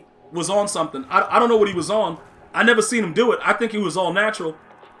allegedly was on something. I don't know what he was on. I never seen him do it. I think he was all natural.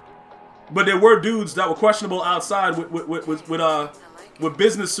 But there were dudes that were questionable outside with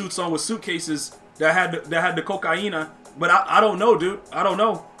business suits on, with suitcases that had the cocaine. But I don't know, dude. I don't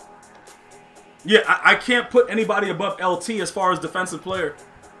know. Yeah, I can't put anybody above LT as far as defensive player.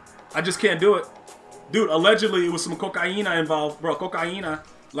 I just can't do it. Dude, allegedly it was some cocaine involved, bro. Cocaine.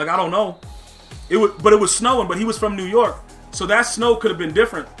 Like, I don't know. But it was snowing, but he was from New York. So that snow could have been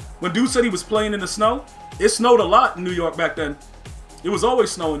different. When dude said he was playing in the snow, it snowed a lot in New York back then. It was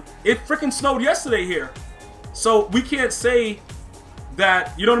always snowing. It freaking snowed yesterday here. So we can't say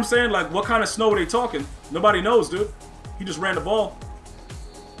that, you know what I'm saying? Like, what kind of snow are they talking? Nobody knows, dude. He just ran the ball.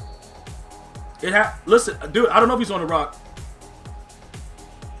 Listen, dude, I don't know if he's on the rock.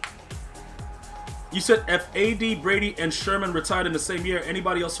 You said if AD, Brady, and Sherman retired in the same year,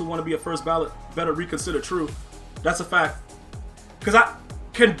 anybody else who want to be a first ballot better reconsider. True. That's a fact. Because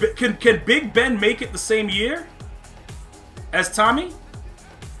can Big Ben make it the same year as Tommy?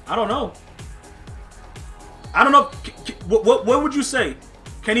 I don't know. I don't know. What would you say?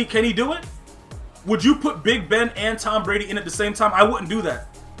 Can he do it? Would you put Big Ben and Tom Brady in at the same time? I wouldn't do that.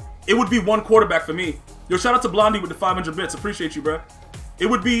 It would be one quarterback for me. Yo, shout out to Blondie with the 500 bits. Appreciate you, bro. It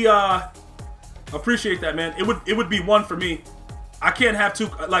would be, appreciate that, man. It would be one for me. I can't have two.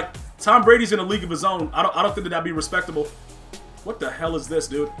 Like, Tom Brady's in a league of his own. I don't think that'd be respectable. What the hell is this,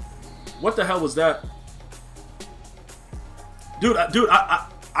 dude? What the hell was that? Dude,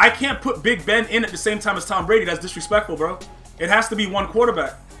 I can't put Big Ben in at the same time as Tom Brady. That's disrespectful, bro. It has to be one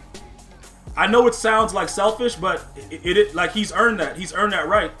quarterback. I know it sounds like selfish, but it like he's earned that. He's earned that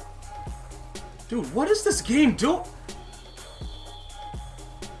right. Dude, what is this game doing?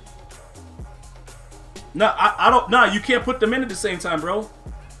 No, I don't. No, you can't put them in at the same time, bro.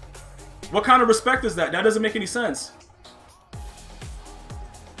 What kind of respect is that? That doesn't make any sense.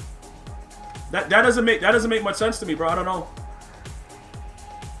 That doesn't make much sense to me, bro. I don't know.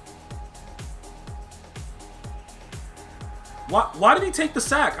 Why did he take the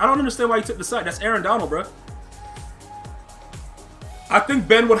sack? I don't understand why he took the sack. That's Aaron Donald, bro. I think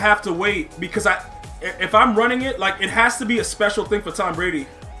Ben would have to wait because if I'm running it, like, it has to be a special thing for Tom Brady.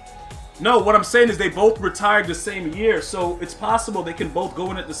 No, what I'm saying is they both retired the same year, so it's possible they can both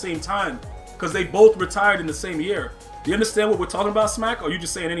go in at the same time because they both retired in the same year. Do you understand what we're talking about, Smack? Or are you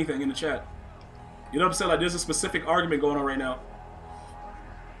just saying anything in the chat? You know what I'm saying? Like, there's a specific argument going on right now.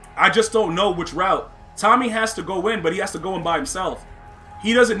 I just don't know which route. Tommy has to go in, but he has to go in by himself.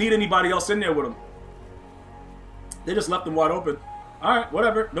 He doesn't need anybody else in there with him. They just left him wide open. All right,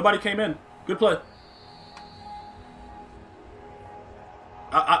 whatever. Nobody came in. Good play.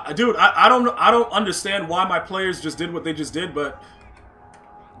 Dude, I don't understand why my players just did what they just did, but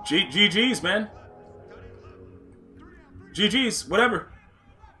GG's, man. GG's, whatever.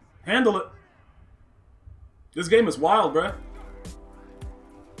 Handle it. This game is wild, bruh.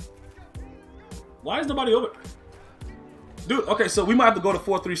 Why is nobody over? Dude, okay, so we might have to go to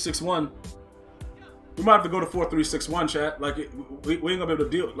 4-3-6-1. We might have to go to 4-3-6-1, chat. Like, we ain't gonna be able to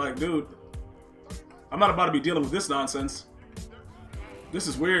deal. Like, dude, I'm not about to be dealing with this nonsense. This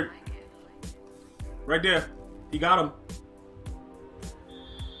is weird. Right there. He got him.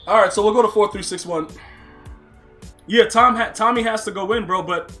 Alright, so we'll go to 4-3-6-1. Yeah, Tommy has to go in, bro,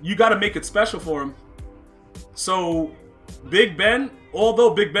 but you got to make it special for him. So, Big Ben,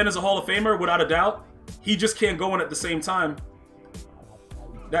 although Big Ben is a Hall of Famer, without a doubt, he just can't go in at the same time.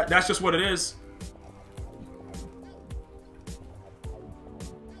 That's just what it is.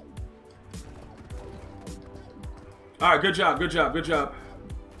 Alright, good job, good job, good job.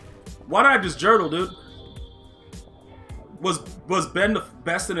 Why did I just journal, dude? Was Ben the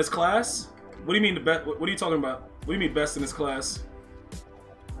best in his class? What do you mean the best? What are you talking about? What do you mean best in his class?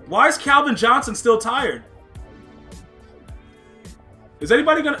 Why is Calvin Johnson still tired? Is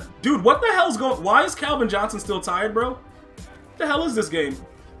anybody gonna... Dude, what the hell's going... Why is Calvin Johnson still tired, bro? What the hell is this game?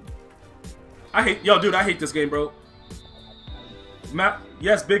 I hate... Yo, dude, I hate this game, bro.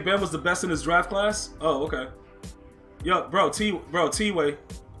 Yes, Big Ben was the best in his draft class? Oh, okay. Yo, T-Way.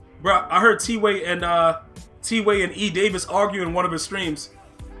 Bro, I heard T-Way and E. Davis argue in one of his streams.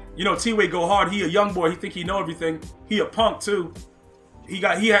 You know, T-Way go hard. He a young boy. He think he know everything. He a punk, too. He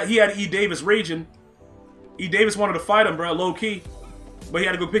had E. Davis raging. E. Davis wanted to fight him, bro, low-key. But he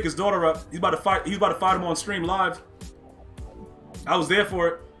had to go pick his daughter up. He's about to fight him on stream live. I was there for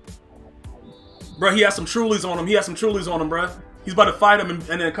it. Bro, he had some Trulies on him. Bro. He's about to fight him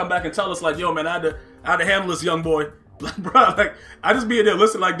and then come back and tell us, like, yo, man, I had to handle this young boy. Like, bro, like, I just be in there,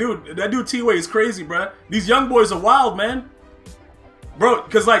 listen, like, dude, that dude T-Way is crazy, bro. These young boys are wild, man. Bro,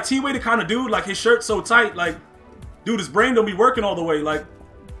 because, like, T-Way the kind of dude, like, his shirt's so tight, like, dude, his brain don't be working all the way. Like,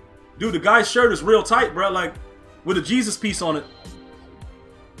 dude, the guy's shirt is real tight, bro, like, with a Jesus piece on it.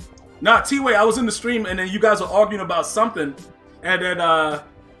 Nah, T-Way, I was in the stream, and then you guys were arguing about something, and then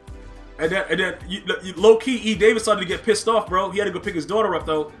low-key, E. Davis started to get pissed off, bro. He had to go pick his daughter up,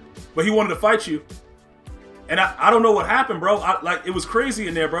 though, but he wanted to fight you. And I don't know what happened, bro. Like, it was crazy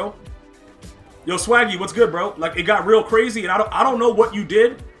in there, bro. Yo, Swaggy, what's good, bro? Like, it got real crazy, and I don't know what you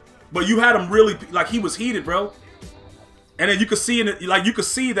did, but you had him really, like, he was heated, bro. And then you could see in it, like, you could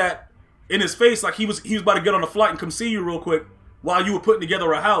see that in his face, like, he was about to get on a flight and come see you real quick while you were putting together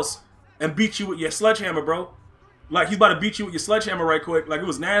a house and beat you with your sledgehammer, bro. Like, he's about to beat you with your sledgehammer right quick. Like, it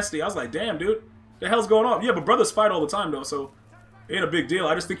was nasty. I was like, damn, dude. The hell's going on? Yeah, but brothers fight all the time, though, so it ain't a big deal.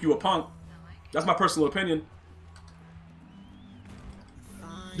 I just think you a punk. That's my personal opinion.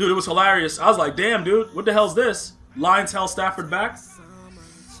 Dude, it was hilarious. I was like, damn, dude, what the hell's this? Lions held Stafford back?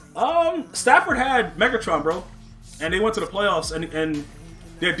 Stafford had Megatron, bro. And they went to the playoffs, and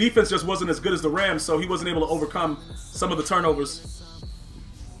their defense just wasn't as good as the Rams, so he wasn't able to overcome some of the turnovers.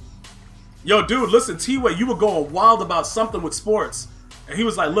 Yo, dude, listen, T-Way, you were going wild about something with sports. And he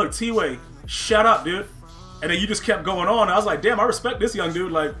was like, look, T-Way, shut up, dude. And then you just kept going on. And I was like, damn, I respect this young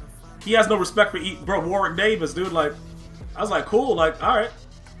dude. Like, he has no respect for bro, Warwick Davis, dude. Like, I was like, cool, like, all right.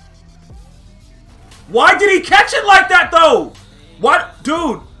 Why did he catch it like that, though? What?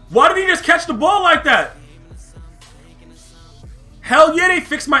 Dude, why did he just catch the ball like that? Hell yeah, they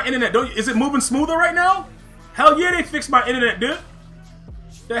fixed my internet. Is it moving smoother right now? Hell yeah, they fixed my internet, dude.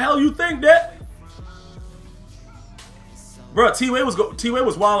 The hell you think, that? Bro, T-Way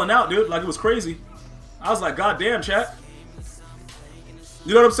was wilding out, dude. Like, it was crazy. I was like, god damn, chat.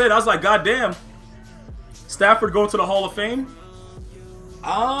 You know what I'm saying? I was like, god damn. Stafford going to the Hall of Fame?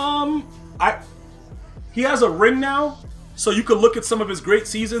 he has a ring now, so you could look at some of his great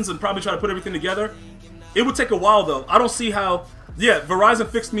seasons and probably try to put everything together. It would take a while though. I don't see how. Yeah, Verizon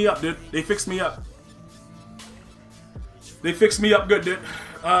fixed me up, dude. They fixed me up. They fixed me up good, dude.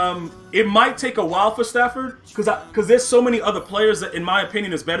 It might take a while for Stafford because there's so many other players that, in my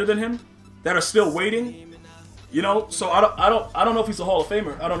opinion, is better than him that are still waiting. You know, so I don't know if he's a Hall of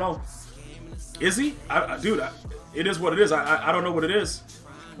Famer. I don't know. Is he? Dude, it is what it is. I don't know what it is.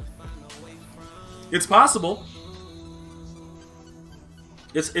 It's possible.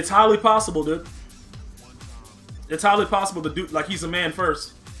 It's highly possible, dude. It's highly possible to do like he's a man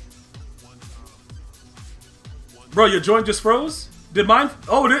first. Bro, your joint just froze? Did mine?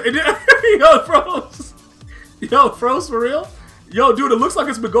 Oh, it did. Yo, it froze. Yo, it froze for real? Yo, dude, it looks like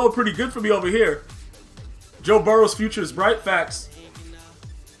it's been going pretty good for me over here. Joe Burrow's future is bright. Facts.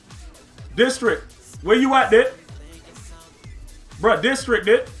 District, where you at, dude? Bruh, District,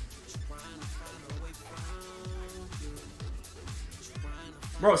 dude.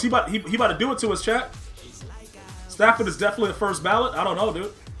 Bro, is he about to do it to us, chat? Stafford is definitely the first ballot. I don't know,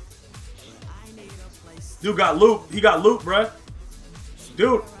 dude. Dude got looped. He got looped, bruh.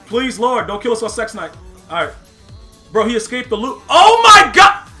 Dude, please, Lord, don't kill us on sex night. All right. Bro, he escaped the loop. Oh, my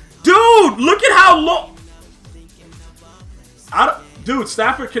God. Dude, look at how long. Dude,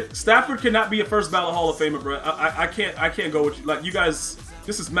 Stafford cannot be a first ballot Hall of Famer, bro. I can't go with you. Like, you guys,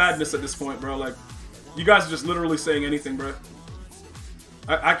 this is madness at this point, bro. Like, you guys are just literally saying anything, bro.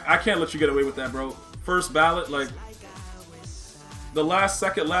 I can't let you get away with that, bro. First ballot, like, the last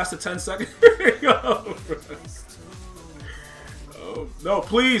second lasted 10 seconds. Yo, bro. Oh, no,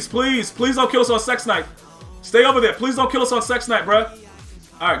 please don't kill us on sex night. Stay over there. Please don't kill us on sex night, bro.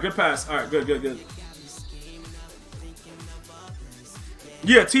 All right, good pass. All right, good.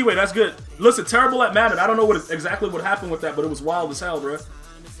 Yeah, T-Way, that's good. Listen, terrible at Madden. I don't know exactly what happened with that, but it was wild as hell, bro.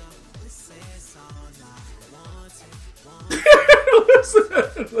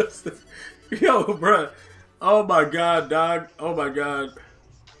 listen. Yo, bro. Oh my God, dog. Oh my God.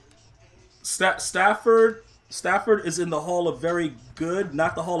 Stafford is in the Hall of Very Good,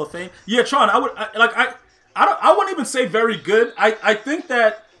 not the Hall of Fame. Yeah, Tron. I wouldn't even say very good. I think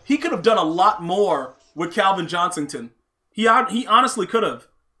that he could have done a lot more with Calvin Johnston. He honestly could have.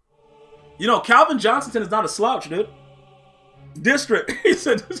 You know, Calvin Johnston is not a slouch, dude. District. He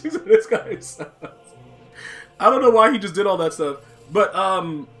said this guy is. I don't know why he just did all that stuff. But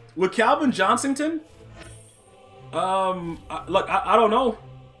with Calvin Johnston, I don't know.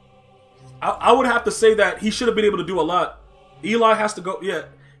 I would have to say that he should have been able to do a lot. Eli has to go. Yeah,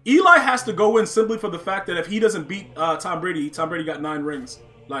 Eli has to go in simply for the fact that if he doesn't beat Tom Brady got 9 rings.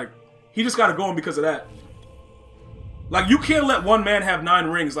 Like, he just got to go in because of that. Like, you can't let one man have 9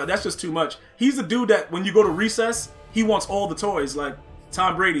 rings. Like, that's just too much. He's the dude that when you go to recess, he wants all the toys. Like,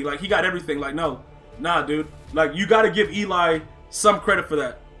 Tom Brady, like, he got everything. Like, no. Nah, dude. Like, you got to give Eli some credit for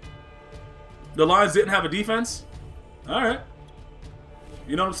that. The Lions didn't have a defense? All right.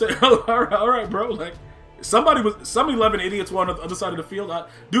 You know what I'm saying? all right, bro. Like, some 11 idiots were on the other side of the field.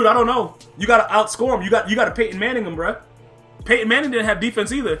 Dude, I don't know. You got to outscore them. You got to Peyton Manning them, bro. Peyton Manning didn't have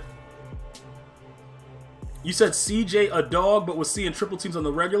defense either. You said CJ a dog, but was seeing triple teams on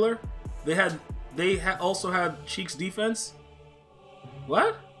the regular. They also had Cheeks defense.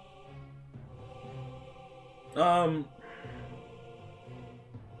 What?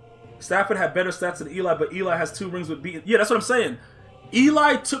 Stafford had better stats than Eli, but Eli has 2 rings with beating. Yeah, that's what I'm saying.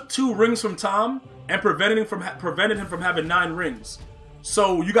 Eli took 2 rings from Tom and prevented him from having 9 rings.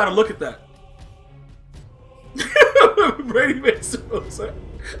 So you got to look at that. Brady made so.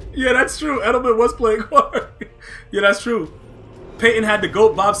 Yeah, that's true. Edelman was playing hard. Yeah, that's true. Peyton had the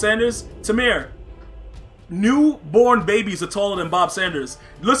GOAT, Bob Sanders. Tamir, newborn babies are taller than Bob Sanders.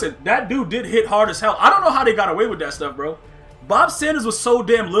 Listen, that dude did hit hard as hell. I don't know how they got away with that stuff, bro. Bob Sanders was so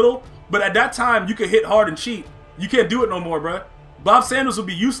damn little, but at that time, you could hit hard and cheat. You can't do it no more, bro. Bob Sanders would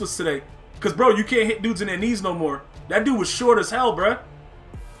be useless today. Because, bro, you can't hit dudes in their knees no more. That dude was short as hell, bro.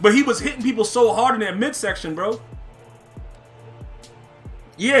 But he was hitting people so hard in their midsection, bro.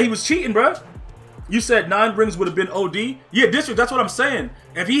 Yeah, he was cheating, bro. You said 9 rings would have been OD. Yeah, District, that's what I'm saying.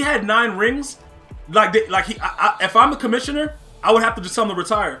 If he had 9 rings, if I'm a commissioner, I would have to just tell him to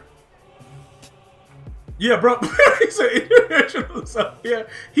retire. Yeah, bro. He said international. Yeah,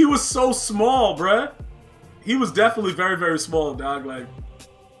 he was so small, bro. He was definitely very, very small, dog. Like,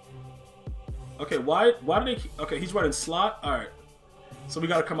 okay, why did they? Okay, he's running slot. All right, so we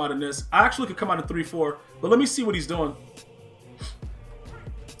got to come out in this. I actually could come out in 3-4, but let me see what he's doing.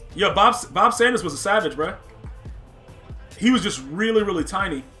 Yeah, Bob Sanders was a savage, bro. He was just really, really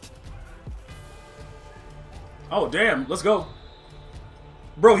tiny. Oh, damn. Let's go.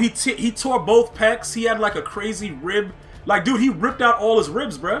 Bro, he tore both pecs. He had like a crazy rib. Like, dude, he ripped out all his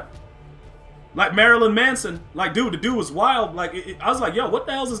ribs, bruh. Like Marilyn Manson. Like, dude, the dude was wild. Like, I was like, yo, what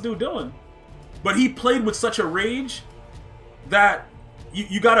the hell is this dude doing? But he played with such a rage that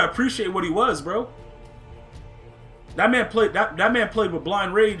you gotta appreciate what he was, bro. That man played with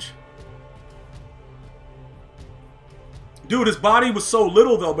blind rage. Dude, his body was so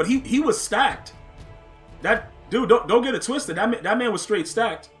little though, but he was stacked. That dude, don't get it twisted. That man was straight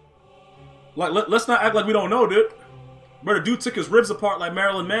stacked. Like, let's not act like we don't know, dude. But the dude took his ribs apart like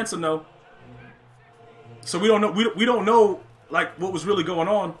Marilyn Manson, though. So we don't know. We don't know like what was really going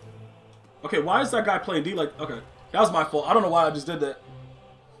on. Okay, why is that guy playing D? Like, okay, that was my fault. I don't know why I just did that.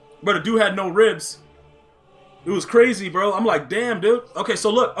 But the dude had no ribs. It was crazy, bro. I'm like, damn, dude. Okay, so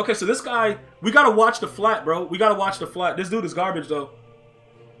look. Okay, so this guy, we gotta watch the flat, bro. We gotta watch the flat. This dude is garbage, though.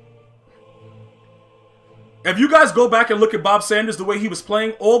 If you guys go back and look at Bob Sanders, the way he was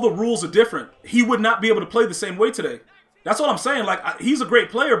playing, all the rules are different. He would not be able to play the same way today. That's what I'm saying. Like, he's a great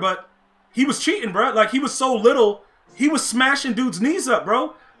player, but he was cheating, bro. Like, he was so little. He was smashing dudes' knees up,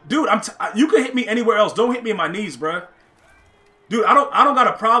 bro. Dude, you can hit me anywhere else. Don't hit me in my knees, bro. Dude, I don't got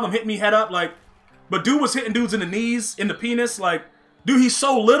a problem hitting me head up, like, but dude was hitting dudes in the knees, in the penis, like, dude, he's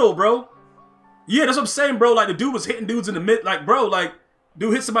so little, bro. Yeah, that's what I'm saying, bro. Like, the dude was hitting dudes in the mid, like, bro, like,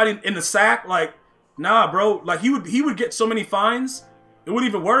 dude hit somebody in the sack, like, nah, bro. Like, he would get so many fines, it wouldn't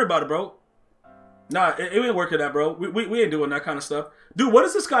even worry about it, bro. Nah, it ain't working that, bro. We ain't doing that kind of stuff, dude. What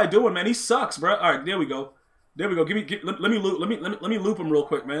is this guy doing, man? He sucks, bro. All right, there we go. There we go. Let me loop him real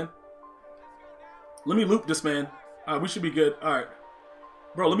quick, man. Let me loop this man. All right, we should be good. All right,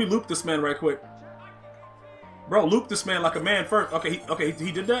 bro. Let me loop this man right quick. Bro, loop this man like a man first. Okay,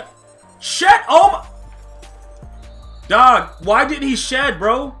 he did that. Shed. Oh my. Dog, why didn't he shed,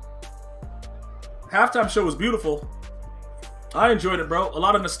 bro? Halftime show was beautiful. I enjoyed it, bro. A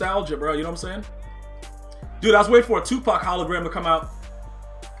lot of nostalgia, bro. You know what I'm saying? Dude, I was waiting for a Tupac hologram to come out.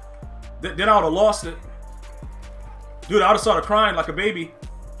 Then I would have lost it. Dude, I would have started crying like a baby.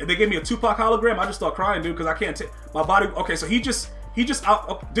 If they gave me a Tupac hologram, I just start crying, dude, because I can't take my body. Okay, so he just out.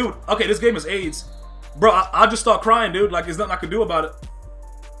 Okay, dude, okay, this game is AIDS. Bro, I just start crying, dude. Like, there's nothing I can do about it.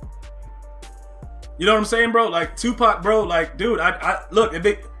 You know what I'm saying, bro? Like, Tupac, bro, like, dude, look, if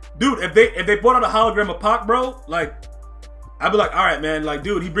they brought out a hologram of Pac, bro, like, I'd be like, all right, man, like,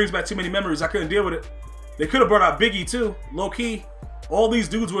 dude, he brings back too many memories. I couldn't deal with it. They could have brought out Biggie, too, low-key. All these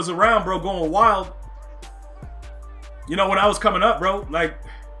dudes was around, bro, going wild. You know, when I was coming up, bro, like,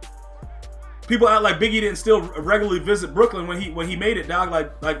 people act like Biggie didn't still regularly visit Brooklyn when he made it, dog.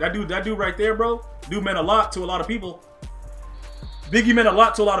 Like that dude right there, bro. Dude meant a lot to a lot of people. Biggie meant a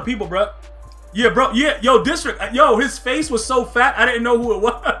lot to a lot of people, bro. Yeah, bro. Yeah, yo, District. Yo, his face was so fat, I didn't know who it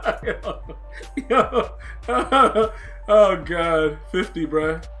was. Yo. Oh, God. 50,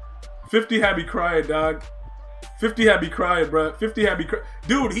 bro. 50 had me crying, dog. 50 had me crying, bro. 50 had me crying.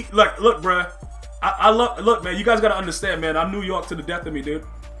 Dude, look, bro. Look, man, you guys got to understand, man. I'm New York to the death of me, dude.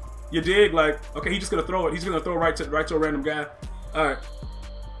 You dig? Like, okay, he's just going to throw it. He's going to throw right to a random guy. All right.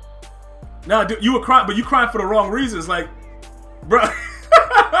 Nah, dude, you were crying, but you crying for the wrong reasons. Like, bro.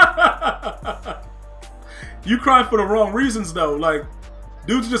 You crying for the wrong reasons, though. Like,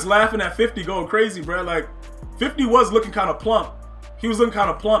 dude's just laughing at 50 going crazy, bro. Like, 50 was looking kind of plump. He was looking kind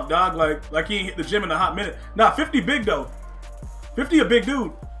of plump, dog. Like he ain't hit the gym in a hot minute. Nah, 50 big, though. 50 a big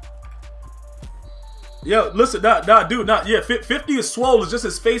dude. Yo, listen, dude, yeah, 50 is swole. It's just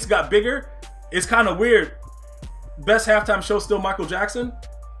his face got bigger. It's kind of weird. Best halftime show still Michael Jackson.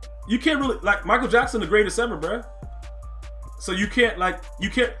 You can't really, like, Michael Jackson the greatest ever, bro. So you can't, like, you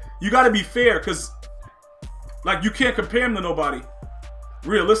got to be fair, because, like, you can't compare him to nobody.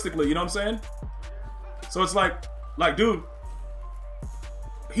 Realistically, you know what I'm saying? So it's like, dude,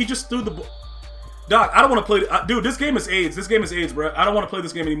 he just threw the ball. Doc, I don't want to play, dude, this game is AIDS. This game is AIDS, bro. I don't want to play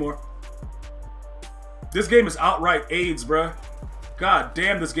this game anymore. This game is outright AIDS, bruh. God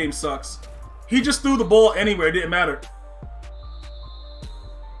damn, this game sucks. He just threw the ball anywhere. It didn't matter.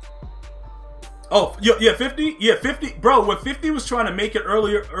 Oh, yeah, 50? Yeah, 50. Bro, when 50 was trying to make it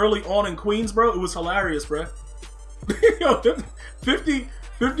early on in Queens, bro, it was hilarious, bruh. Yo, 50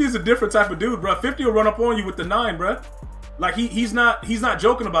 is a different type of dude, bruh. 50 will run up on you with the 9, bruh. Like, he's not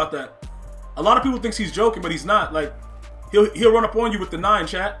joking about that. A lot of people think he's joking, but he's not. Like, he'll run up on you with the 9,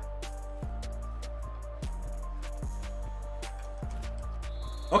 chat.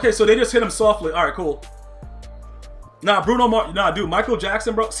 Okay, so they just hit him softly. All right, cool. Nah, nah, dude, Michael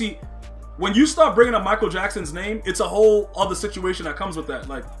Jackson, bro. See, when you start bringing up Michael Jackson's name, it's a whole other situation that comes with that.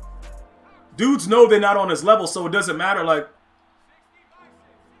 Like, dudes know they're not on his level, so it doesn't matter. Like,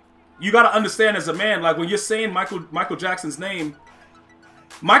 you got to understand as a man, like, when you're saying Michael Jackson's name,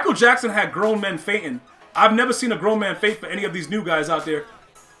 Michael Jackson had grown men fainting. I've never seen a grown man faint for any of these new guys out there.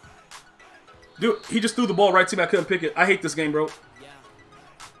 Dude, he just threw the ball right to me. I couldn't pick it. I hate this game, bro.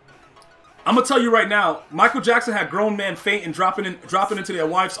 I'm gonna tell you right now, Michael Jackson had grown men fainting, dropping into their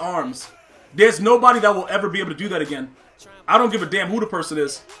wife's arms. There's nobody that will ever be able to do that again. I don't give a damn who the person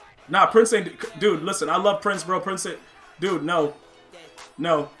is. Nah, Prince ain't... Dude, listen, I love Prince, bro. Prince ain't... Dude, no.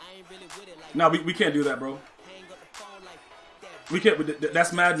 No. No, we can't do that, bro. We can't...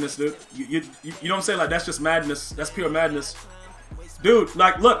 That's madness, dude. You don't say like, that's just madness. That's pure madness. Dude,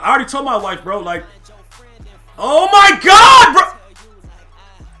 like, look, I already told my wife, bro, like... Oh my God, bro!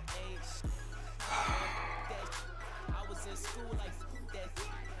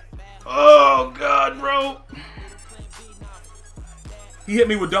 Oh, God, bro. He hit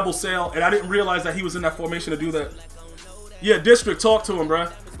me with double sail, and I didn't realize that he was in that formation to do that. Yeah, District, talk to him, bro.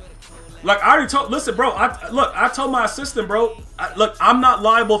 Like, I already told... Listen, bro, I told my assistant, bro, look, I'm not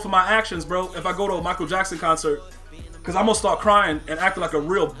liable for my actions, bro, if I go to a Michael Jackson concert. Because I'm going to start crying and acting like a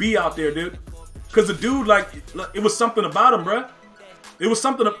real B out there, dude. Because the dude, like, it was something about him, bro. It was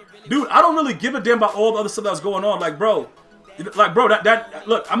something... Dude, I don't really give a damn about all the other stuff that was going on. Like, bro...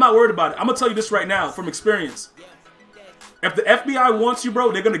 look, I'm not worried about it. I'm going to tell you this right now from experience. If the FBI wants you,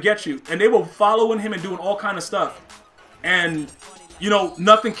 bro, they're going to get you. And they were following him and doing all kind of stuff. And, you know,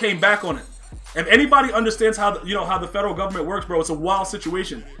 nothing came back on it. If anybody understands how, how the federal government works, bro, it's a wild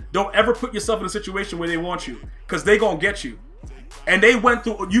situation. Don't ever put yourself in a situation where they want you. Because they going to get you. And they went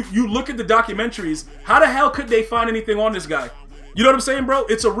through, you look at the documentaries, how the hell could they find anything on this guy? You know what I'm saying, bro?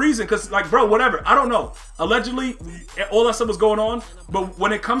 It's a reason, because, like, bro, whatever. I don't know. Allegedly, all that stuff was going on. But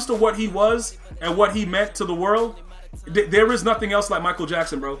when it comes to what he was and what he meant to the world, there is nothing else like Michael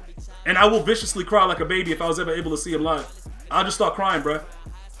Jackson, bro. And I will viciously cry like a baby if I was ever able to see him live. I'll just start crying, bro.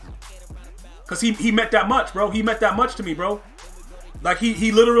 Because he meant that much, bro. He meant that much to me, bro. Like,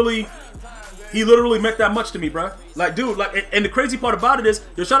 he literally meant that much to me, bro. Like, dude, like, and the crazy part about it is,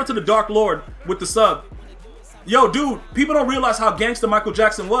 yo, shout out to the Dark Lord with the sub. Yo, dude, people don't realize how gangster Michael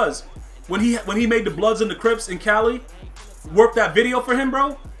Jackson was. When he made the Bloods and the Crips in Cali, worked that video for him,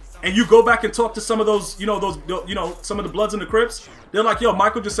 bro. And you go back and talk to some of those, some of the Bloods and the Crips. They're like, yo,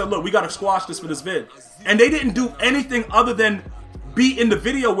 Michael just said, look, we got to squash this for this vid. And they didn't do anything other than be in the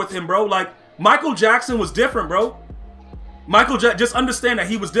video with him, bro. Like, Michael Jackson was different, bro. Just understand that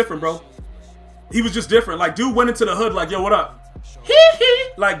he was different, bro. He was just different. Like, dude went into the hood like, yo, what up?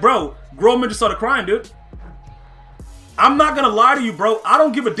 Like, bro, grown men just started crying, dude. I'm not gonna lie to you, bro. I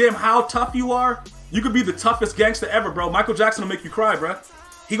don't give a damn how tough you are. You could be the toughest gangster ever, bro. Michael Jackson will make you cry, bro.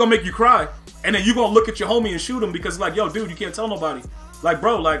 He gonna make you cry. And then you gonna look at your homie and shoot him because, like, yo, dude, you can't tell nobody. Like,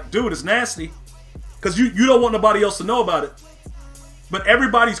 bro, like, dude, it's nasty. Because you don't want nobody else to know about it. But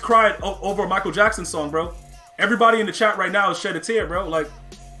everybody's cried over a Michael Jackson song, bro. Everybody in the chat right now has shed a tear, bro. Like,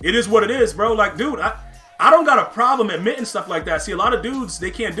 it is what it is, bro. Like, dude, I don't got a problem admitting stuff like that. See, a lot of dudes,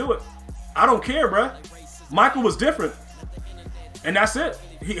 they can't do it. I don't care, bro. Michael was different. And that's it.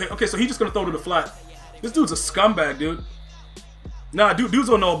 Okay, so he's just gonna throw to the flat. This dude's a scumbag, dude. Nah, dudes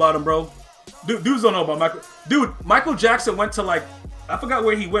don't know about him, bro. Dudes don't know about Michael. Dude, Michael Jackson went to, like, I forgot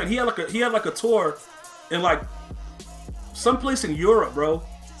where he went. He had like a tour in, like, someplace in Europe, bro.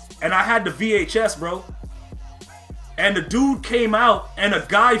 And I had the VHS, bro. And the dude came out and a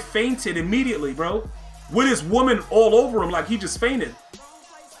guy fainted immediately, bro. With his woman all over him, like he just fainted.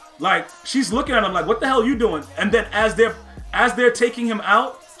 Like, she's looking at him like, what the hell are you doing? And then as they're taking him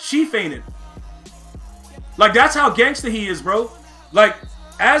out, she fainted. Like, that's how gangster he is, bro. Like,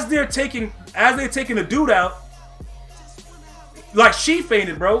 as they're taking the dude out, like, she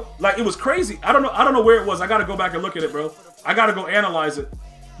fainted, bro. Like, it was crazy. I don't know where it was. I gotta go back and look at it, bro. I gotta go analyze it.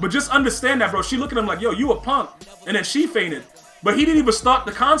 But just understand that, bro. She looked at him like, yo, you a punk. And then she fainted. But he didn't even start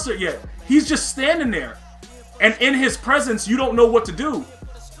the concert yet. He's just standing there. And in his presence, you don't know what to do.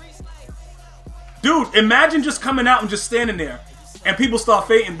 Dude, imagine just coming out and just standing there. And people start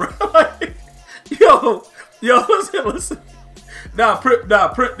fainting, bro. Like, yo, listen. Nah,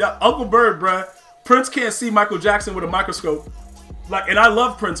 Uncle Bird, bro. Prince can't see Michael Jackson with a microscope. Like, and I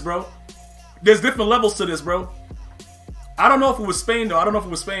love Prince, bro. There's different levels to this, bro. I don't know if it was Spain, though. I don't know if it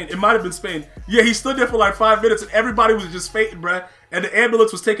was Spain. It might have been Spain. Yeah, he stood there for like 5 minutes and everybody was just fainting, bro. And the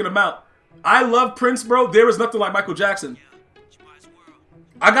ambulance was taking him out. I love Prince, bro. There is nothing like Michael Jackson.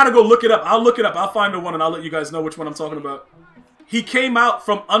 I gotta go look it up. I'll look it up. I'll find the one and I'll let you guys know which one I'm talking about. He came out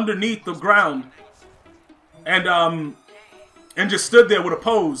from underneath the ground and just stood there with a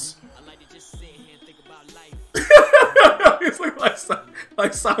pose. It's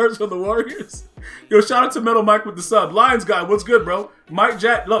like Cyrus from the Warriors. Yo, shout out to Metal Mike with the sub. Lions guy, what's good, bro? Mike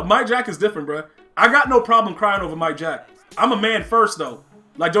Jack, look, Mike Jack is different, bro. I got no problem crying over Mike Jack. I'm a man first, though.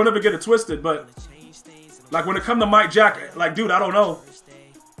 Like, don't ever get it twisted. But like when it come to Mike Jack, like, dude, I don't know.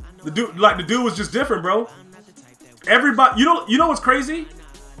 The dude was just different, bro. Everybody, you know what's crazy?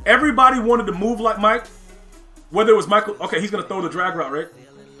 Everybody wanted to move like Mike. Whether it was Michael, okay, he's gonna throw the drag route, right?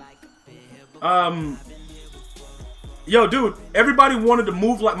 Yo, dude, everybody wanted to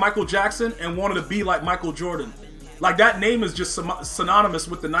move like Michael Jackson and wanted to be like Michael Jordan. Like, that name is just synonymous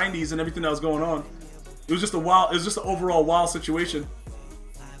with the 90s and everything that was going on. It was just an overall wild situation.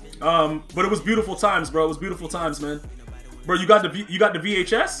 But it was beautiful times, bro. It was beautiful times, man. Bro, you got the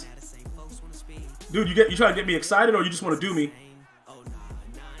VHS? Dude, you trying to get me excited or you just want to do me?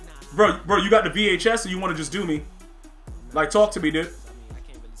 Bro, you got the VHS or you want to just do me? Like, talk to me, dude.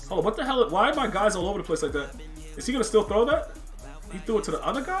 Oh, what the hell? Why are my guys all over the place like that? Is he going to still throw that? He threw it to the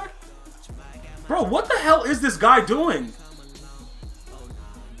other guy? Bro, what the hell is this guy doing?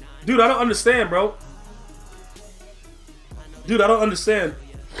 Dude, I don't understand, bro. Dude, I don't understand.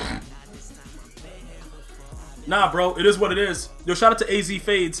 Nah, bro, it is what it is. Yo, shout out to AZ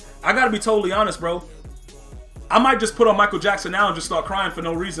Fades. I gotta be totally honest, bro. I might just put on Michael Jackson now and just start crying for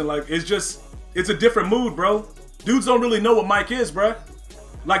no reason. Like, it's a different mood, bro. Dudes don't really know what Mike is, bro.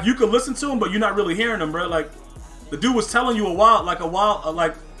 Like, you can listen to him, but you're not really hearing him, bro. Like, the dude was telling you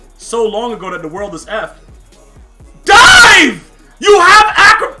like so long ago that the world is effed. Dive! You have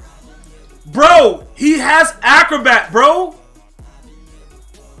acrobat. Bro, he has acrobat, bro.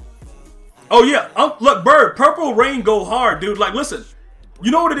 Oh, yeah. Look, Bird, Purple Rain go hard, dude. Like, listen.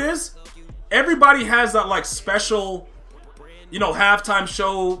 You know what it is? Everybody has that, like, special, you know, halftime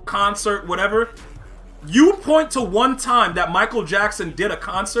show, concert, whatever. You point to one time that Michael Jackson did a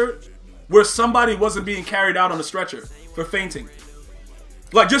concert where somebody wasn't being carried out on a stretcher for fainting.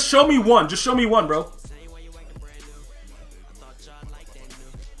 Like, just show me one. Just show me one, bro.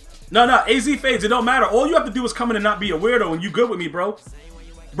 No, AZ Fades, it don't matter. All you have to do is come in and not be a weirdo, and you good with me, bro.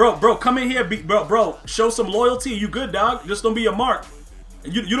 Bro, come in here, bro, show some loyalty. You good, dog? Just don't be a mark.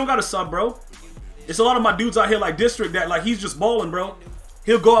 You don't got to sub, bro. It's a lot of my dudes out here like District that, like, he's just balling, bro.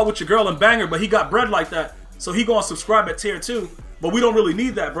 He'll go out with your girl and bang her, but he got bread like that. So he gonna subscribe at tier 2. But we don't really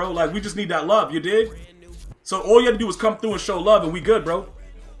need that, bro. Like, we just need that love, you dig? So all you have to do is come through and show love, and we good, bro.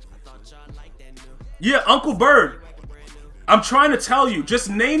 Yeah, Uncle Bird. I'm trying to tell you, just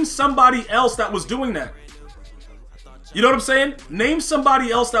name somebody else that was doing that. You know what I'm saying? Name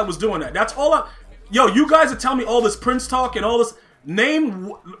somebody else that was doing that. That's all Yo, you guys are telling me all this Prince talk and all this. Name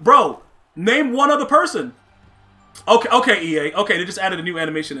one other person. Okay, EA. Okay, they just added a new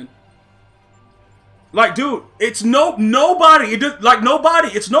animation in. Like, dude, it's nobody.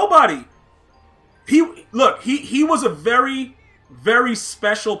 It's nobody. He was a very, very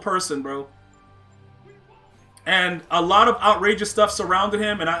special person, bro. And a lot of outrageous stuff surrounded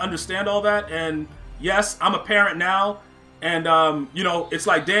him, and I understand all that. And yes, I'm a parent now, and you know, it's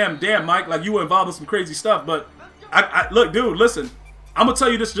like, damn, Mike, like, you were involved in some crazy stuff. But look, dude, listen, I'm gonna tell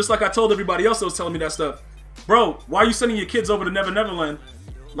you this just like I told everybody else that was telling me that stuff. Bro, why are you sending your kids over to Never Neverland?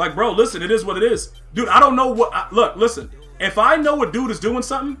 Like, bro, listen, it is what it is. Dude, I don't know what... look, listen. If I know a dude is doing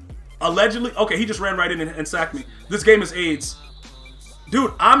something, allegedly... Okay, he just ran right in and sacked me. This game is AIDS.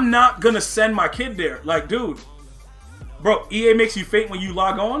 Dude, I'm not gonna send my kid there. Like, dude. Bro, EA makes you faint when you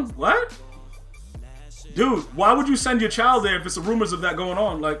log on? What? Dude, why would you send your child there if it's rumors of that going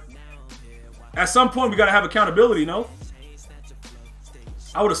on? Like, at some point, we gotta have accountability, no?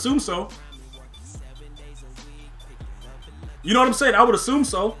 I would assume so. You know what I'm saying? I would assume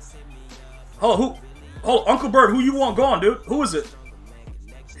so. Hold Uncle Bird, who you want gone, dude? Who is it?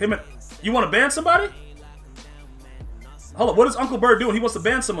 Him and... You want to ban somebody? Hold on, what is Uncle Bird doing? He wants to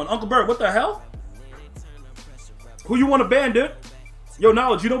ban someone. Uncle Bird, what the hell? Who you want to ban, dude? Yo,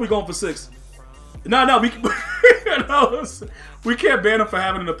 Knowledge, you know we going for 6. No, we can't ban him for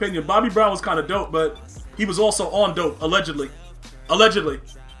having an opinion. Bobby Brown was kind of dope, but he was also on dope, allegedly.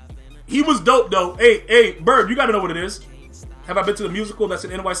 He was dope, though. Hey, Bird, you got to know what it is. Have I been to the musical that's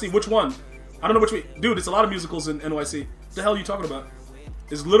in NYC? Which one? I don't know which way. Dude, it's a lot of musicals in NYC. What the hell are you talking about?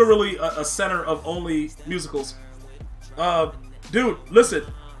 It's literally a center of only musicals. Dude, listen.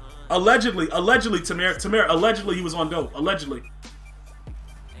 Allegedly, Tamir, allegedly he was on dope. Allegedly.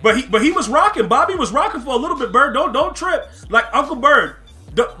 But he was rocking. Bobby was rocking for a little bit, Bird. Don't trip. Like, Uncle Bird,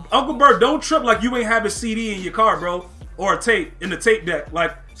 don't trip like you ain't have a CD in your car, bro. Or a tape in the tape deck.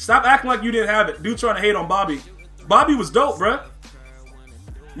 Like, stop acting like you didn't have it. Dude trying to hate on Bobby. Bobby was dope, bruh.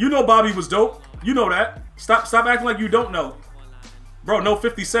 You know Bobby was dope. You know that. Stop acting like you don't know. Bro, no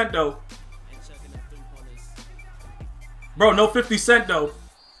 50 Cent, though. Bro, no 50 Cent, though.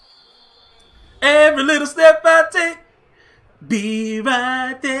 Every little step I take, be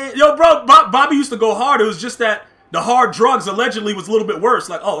right there. Yo, bro, Bobby used to go hard. It was just that The hard drugs allegedly was a little bit worse.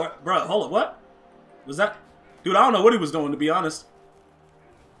 Like, oh, bro, hold on, what? Was that? Dude, I don't know what he was doing, to be honest.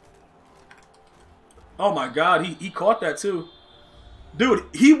 Oh my God, he caught that too. Dude,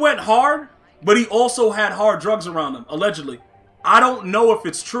 he went hard, but he also had hard drugs around him, allegedly. I don't know if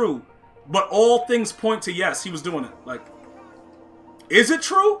it's true, but all things point to yes, he was doing it. Like, is it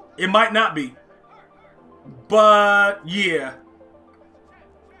true? It might not be. But yeah.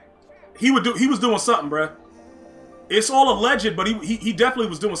 He was doing something, bruh. It's all alleged, but he definitely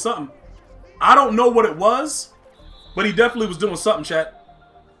was doing something. I don't know what it was, but he definitely was doing something, chat.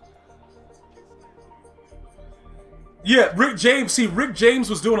 Yeah, Rick James. See, Rick James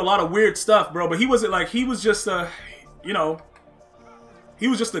was doing a lot of weird stuff, bro. But he wasn't like, he was just you know, he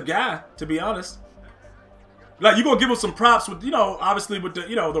was just a guy, to be honest. Like, you gonna give him some props with, you know, obviously with the,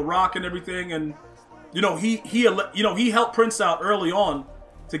 you know, the Rock and everything, and you know, he helped Prince out early on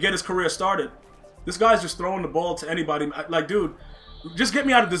to get his career started. This guy's just throwing the ball to anybody. Like, dude, just get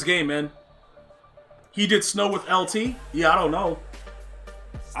me out of this game, man. He did snow with LT? Yeah, I don't know.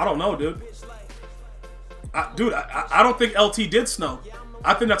 I don't know, dude. Dude, I don't think LT did snow.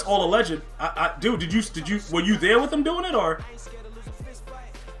 I think that's all alleged. Dude, were you there with him doing it, or?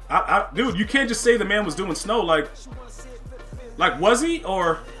 Dude, you can't just say the man was doing snow. Like, was he,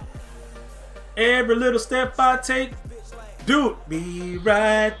 or? Every little step I take, dude, be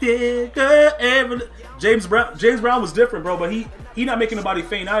right there, girl. James Brown was different, bro, but he not making nobody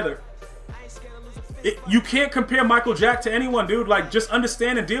faint either. You can't compare Michael Jack to anyone, dude. Like, just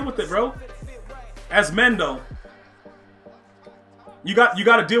understand and deal with it, bro. As men, though, you got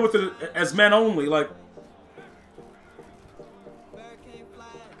to deal with it as men only. Like,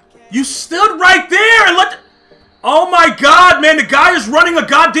 you stood right there and let. Oh my God, man! The guy is running a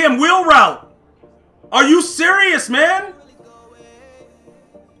goddamn wheel route. Are you serious, man?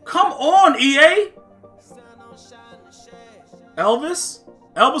 Come on, EA. Elvis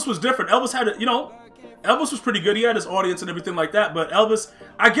was different. Elvis had, you know, Elvis was pretty good. He had his audience and everything like that. But Elvis,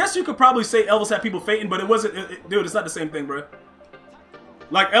 I guess you could probably say Elvis had people fainting, but it wasn't. Dude, it's not the same thing, bro.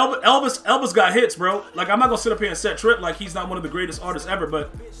 Like, Elvis got hits, bro. Like, I'm not gonna sit up here and set trip like he's not one of the greatest artists ever,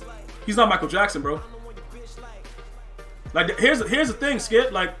 but he's not Michael Jackson, bro. Like, here's the thing,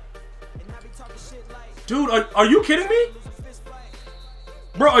 Skid. Like, dude, are you kidding me?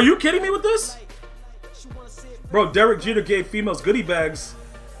 Bro, are you kidding me with this? Bro, Derek Jeter gave females goodie bags.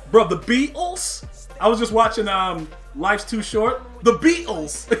 Bro, the Beatles? I was just watching Life's Too Short. The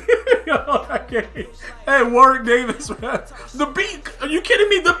Beatles. Okay. Hey, Warwick Davis, man. Are you kidding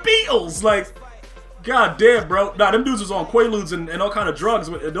me? The Beatles. Like, god damn, bro. Nah, them dudes was on Quaaludes and all kind of drugs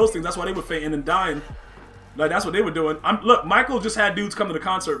with those things. That's why they were fainting and dying. Like, that's what they were doing. Look, Michael just had dudes come to the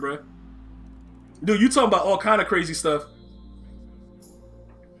concert, bro. Dude, you talking about all kind of crazy stuff.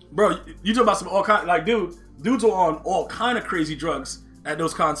 Bro, you talking about some all kind, like, dudes are on all kind of crazy drugs at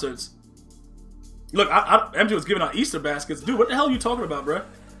those concerts. Look, MJ was giving out Easter baskets. Dude, what the hell are you talking about, bro?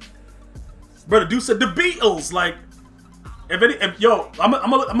 Bro, the dude said the Beatles. Like, yo, I'm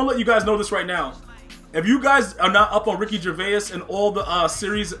gonna let you guys know this right now. If you guys are not up on Ricky Gervais and all the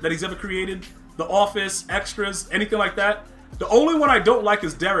series that he's ever created, The Office, Extras, anything like that, the only one I don't like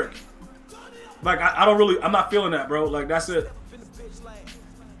is Derek. Like, I'm not feeling that, bro. Like, that's it.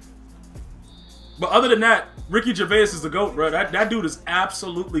 But other than that, Ricky Gervais is the GOAT, bro. That dude is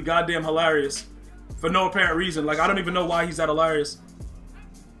absolutely goddamn hilarious. For no apparent reason. Like, I don't even know why he's that hilarious.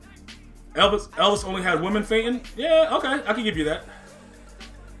 Elvis only had women fainting? Yeah, okay. I can give you that.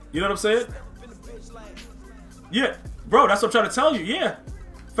 You know what I'm saying? Yeah. Bro, that's what I'm trying to tell you. Yeah.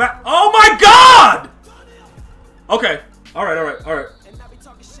 Oh my God! Okay. Alright.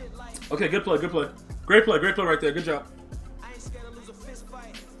 Okay, good play. Great play right there. Good job.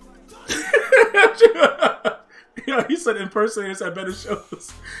 Yeah, he said impersonators had better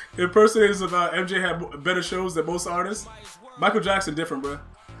shows. Impersonators of MJ have better shows than most artists. Michael Jackson different, bro.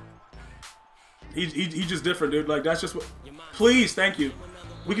 He just different, dude. Like, that's just what. Please, thank you.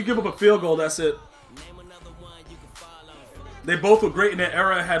 We could give up a field goal. That's it. They both were great in that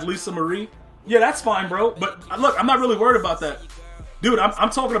era. Had Lisa Marie. Yeah, that's fine, bro. But look, I'm not really worried about that, dude. I'm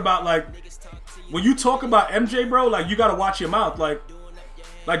talking about, like, when you talk about MJ, bro. Like, you gotta watch your mouth. Like,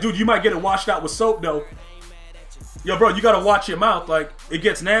 dude, you might get it washed out with soap, though. Yo, bro, you gotta watch your mouth. Like, it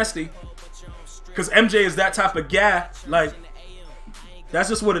gets nasty. Because MJ is that type of guy. Like, that's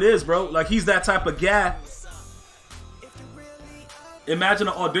just what it is, bro. Like, he's that type of guy. Imagine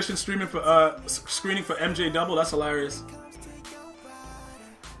an audition screening for MJ Double. That's hilarious.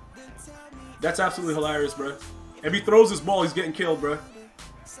 That's absolutely hilarious, bro. If he throws this ball, he's getting killed, bro.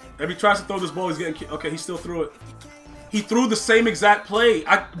 If he tries to throw this ball, he's getting killed. Okay, he still threw it. He threw the same exact play.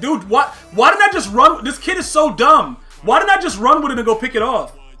 Dude, what? Why didn't I just run? This kid is so dumb. Why didn't I just run with it and go pick it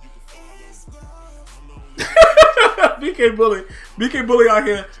off? BK Bully out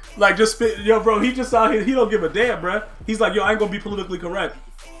here, like, just spit. Yo, bro, he just out here. He don't give a damn, bro. He's like, yo, I ain't gonna be politically correct.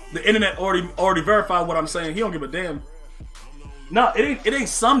 The internet already verified what I'm saying. He don't give a damn. No, it ain't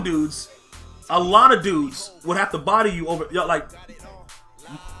some dudes. A lot of dudes would have to body you over. Yo, like,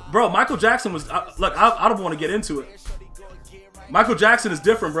 bro, Michael Jackson was. Look, I don't want to get into it. Michael Jackson is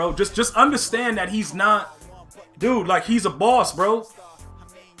different, bro. Just understand that he's not, dude. Like, he's a boss, bro.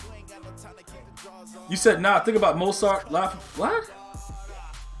 You said, nah, think about Mozart laughing. What?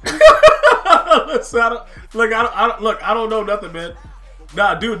 Listen, I don't know nothing, man.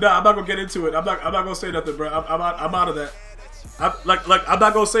 Nah, dude, nah, I'm not gonna get into it. I'm not gonna say nothing, bro. I'm out of that. I'm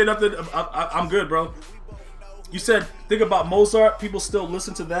not gonna say nothing. I'm good, bro. You said, think about Mozart. People still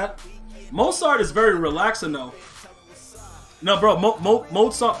listen to that. Mozart is very relaxing, though. No, bro,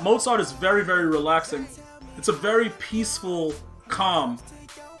 Mozart is very, very relaxing. It's a very peaceful, calm.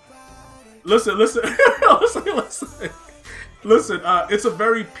 Listen. Listen. It's a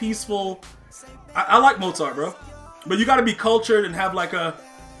very peaceful. I like Mozart, bro, but you got to be cultured and have like a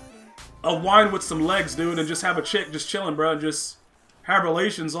wine with some legs, dude, and just have a chick just chilling, bro, and just have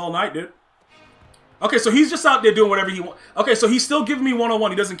relations all night, dude. Okay, so he's just out there doing whatever he wants. Okay, so he's still giving me one-on-one.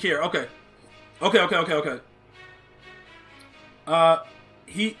 He doesn't care. Okay.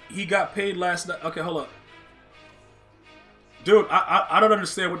 He got paid last night. Okay, hold up. Dude, I don't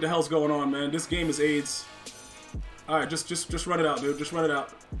understand what the hell's going on, man. This game is AIDS. All right, just run it out, dude. Just run it out.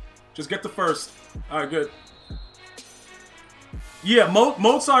 Just get the first. All right, good. Yeah,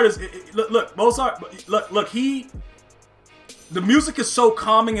 Mozart is. Look, Mozart. Look. The music is so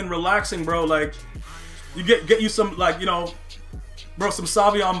calming and relaxing, bro. Like, you get you some, like, you know, bro, some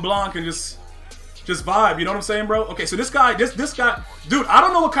Sauvignon Blanc and just vibe. You know what I'm saying, bro? Okay, so this guy, dude. I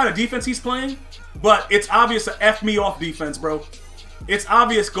don't know what kind of defense he's playing. But it's obvious a F me off defense, bro. It's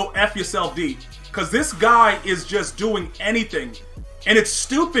obvious go F yourself, D. Because this guy is just doing anything. And it's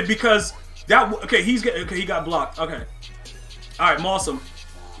stupid because that... Okay, he got blocked. Okay. Alright, awesome.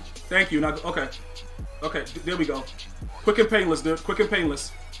 Thank you. Now, okay. Okay, there we go. Quick and painless, dude. Quick and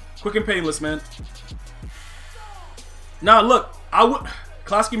painless. Quick and painless, man. Now, look.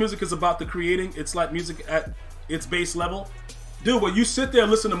 Classical music is about the creating. It's like music at its base level. Dude, when you sit there and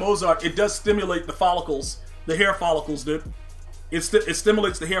listen to Mozart, it does stimulate the follicles, the hair follicles, dude. It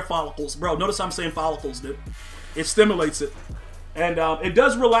stimulates the hair follicles. Bro, notice I'm saying follicles, dude. It stimulates it. And it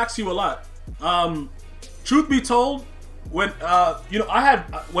does relax you a lot. Truth be told, when you know,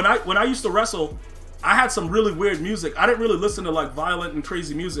 when I used to wrestle, I had some really weird music. I didn't really listen to like violent and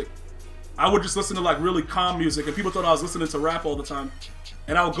crazy music. I would just listen to like really calm music, and people thought I was listening to rap all the time.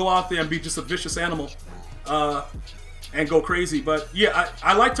 And I would go out there and be just a vicious animal. And go crazy. But yeah,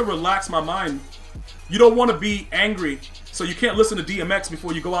 I like to relax my mind. You don't want to be angry, so you can't listen to DMX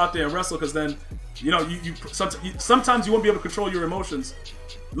before you go out there and wrestle, because then, you know, sometimes you won't be able to control your emotions.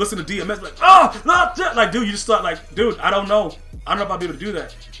 Listen to DMX, like, oh, like, dude, you just start like, dude, I don't know if I'll be able to do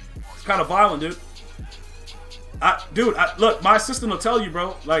that. It's kind of violent, dude. Look, my assistant will tell you,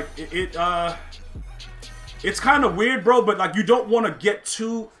 bro. Like, it's kind of weird, bro. But like, you don't want to get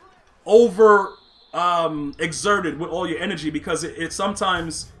too over exerted with all your energy, because it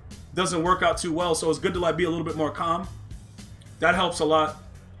sometimes doesn't work out too well. So it's good to like be a little bit more calm. That helps a lot.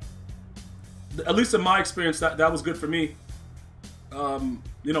 At least in my experience, that was good for me.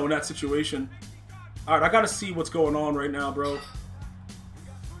 You know, in that situation. All right, I gotta see what's going on right now, bro.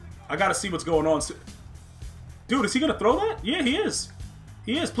 I gotta see what's going on. Dude, is he gonna throw that? Yeah, he is.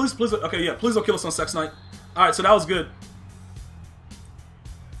 He is. Please. Okay, yeah. Please don't kill us on sex night. All right, so that was good.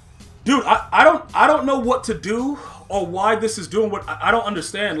 Dude, I don't know what to do or why this is doing what I don't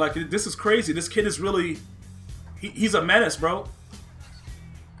understand. Like, this is crazy. This kid is really, he's a menace, bro.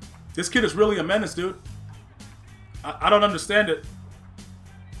 This kid is really a menace, dude. I don't understand it.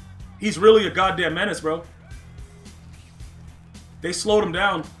 He's really a goddamn menace, bro. They slowed him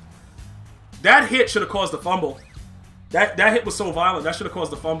down. That hit should have caused the fumble. That hit was so violent. That should have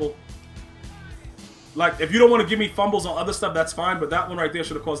caused the fumble. Like, if you don't want to give me fumbles on other stuff, that's fine. But that one right there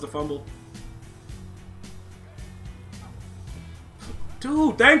should have caused the fumble.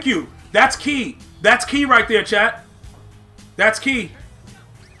 Dude, thank you. That's key. That's key right there, chat. That's key.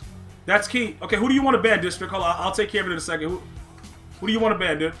 That's key. Okay, who do you want to ban, District? Hold on, I'll take care of it in a second. Who do you want to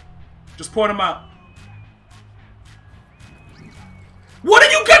ban, dude? Just point them out. What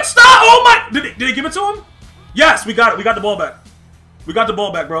did you get stopped? Oh my! Did they give it to him? Yes, we got it. We got the ball back. We got the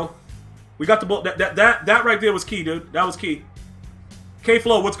ball back, bro. We got the ball. That right there was key, dude. That was key.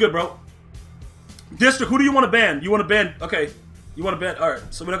 K-Flow, what's good, bro? District, who do you want to ban? You want to ban? Okay. You want to ban? Alright,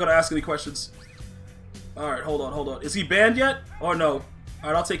 so we're not going to ask any questions. Alright, hold on. Is he banned yet? Or no?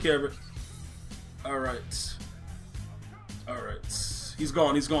 Alright, I'll take care of it. Alright. He's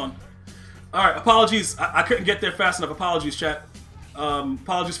gone. Alright, apologies. I couldn't get there fast enough. Apologies, chat.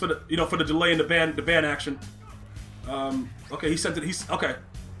 Apologies for the for the delay in the ban action. Okay, he sent it. Okay.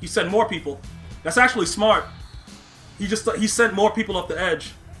 He sent more people. That's actually smart. He sent more people off the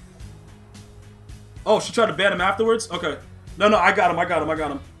edge. Oh, she tried to ban him afterwards? Okay. No, I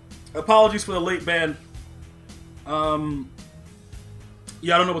got him. Apologies for the late ban.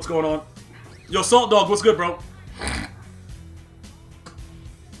 Yeah, I don't know what's going on. Yo, Salt Dog, what's good, bro?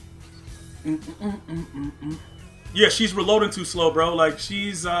 Yeah, she's reloading too slow, bro. Like,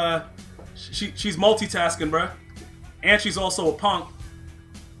 she's multitasking, bro. And she's also a punk.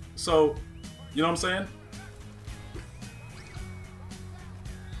 So, you know what I'm saying?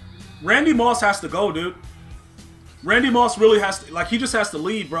 Randy Moss has to go, dude. Randy Moss really has to, like, he just has to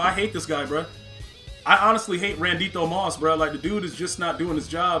leave, bro. I hate this guy, bro. I honestly hate Randito Moss, bro. Like, the dude is just not doing his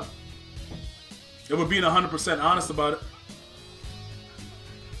job. If we're being 100% honest about it.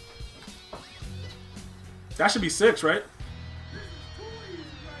 That should be 6, right?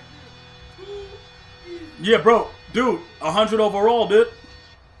 Yeah, bro. Dude, 100 overall, dude.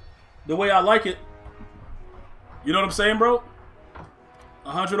 The way I like it. You know what I'm saying, bro?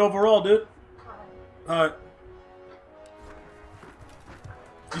 100 overall, dude. Alright.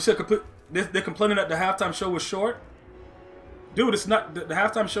 You said they're complaining that the halftime show was short? Dude, it's not. The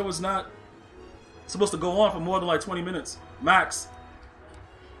halftime show is not supposed to go on for more than like 20 minutes. Max.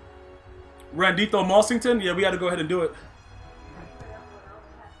 Randito Mossington? Yeah, we had to go ahead and do it.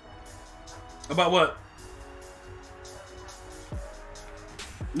 About what?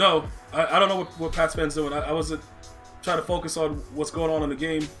 No, I don't know what Pats fans doing. I wasn't trying to focus on what's going on in the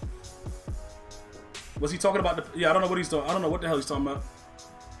game. Was he talking about the... Yeah, I don't know what he's doing. I don't know what the hell he's talking about.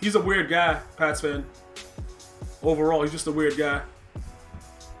 He's a weird guy, Pats fan. Overall, he's just a weird guy.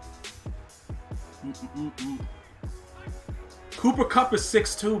 Cooper Kupp is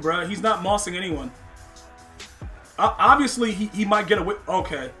 6'2", bro. He's not mossing anyone. Obviously, he might get away.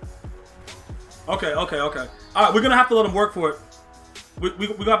 Okay. All right, we're gonna have to let him work for it. We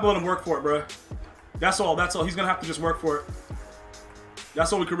gonna have to let him work for it, bro. That's all. He's gonna have to just work for it.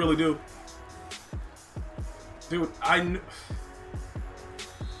 That's all we can really do. Dude,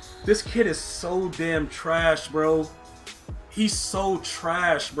 this kid is so damn trash, bro. He's so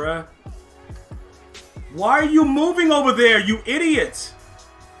trash, bro. Why are you moving over there, you idiot?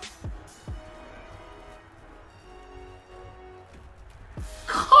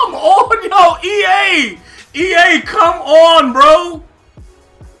 Come on, yo, EA! EA, come on, bro!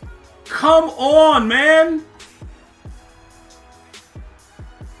 Come on, man!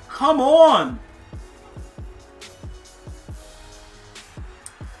 Come on!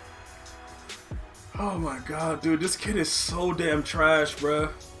 Oh my god, dude, this kid is so damn trash,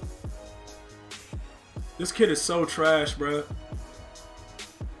 bro. This kid is so trash, bro.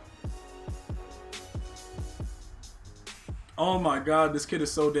 Oh my god, this kid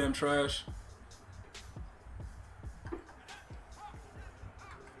is so damn trash.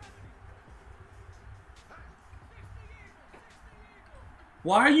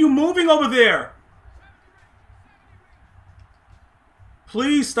 Why are you moving over there?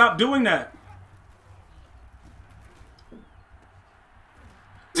 Please stop doing that.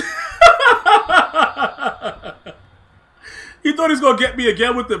 He thought he was going to get me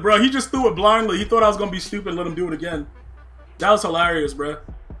again with it, bro. He just threw it blindly. He thought I was going to be stupid and let him do it again. That was hilarious, bro.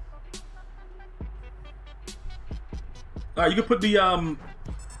 Alright, you can put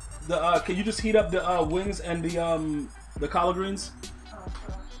can you just heat up the wings and the collard greens?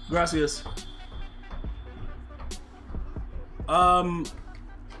 Gracias.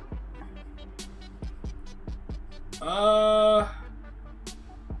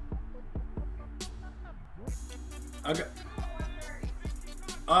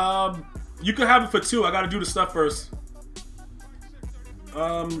 You can have it for 2. I gotta do the stuff first.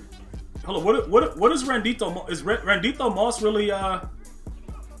 Hold on. What is Randito? Is Randito Moss really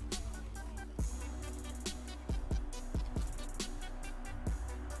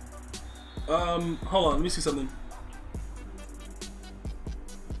hold on. Let me see something.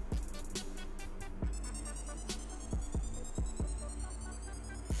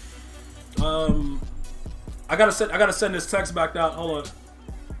 I gotta send this text back out. Hold on.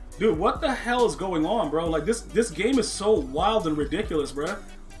 Dude, what the hell is going on, bro? Like, this game is so wild and ridiculous, bro.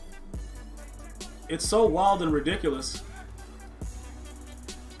 It's so wild and ridiculous.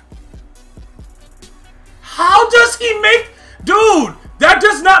 How does he make... Dude, that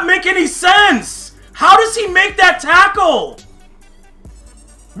does not make any sense!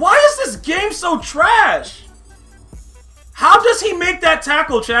 so trash? How does he make that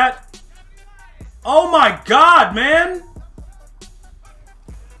tackle, chat? Oh my God, man.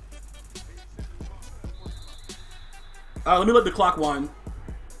 Let me let the clock wind.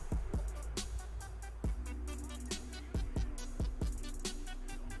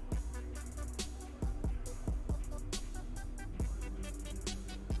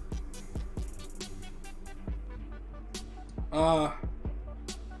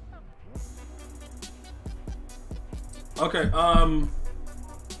 Okay,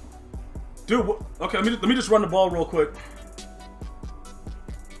 dude, okay, let me just run the ball real quick.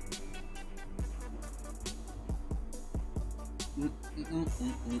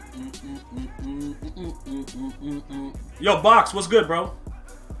 Yo, Box, what's good, bro?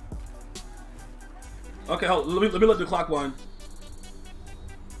 Okay, hold, let me let the clock wind.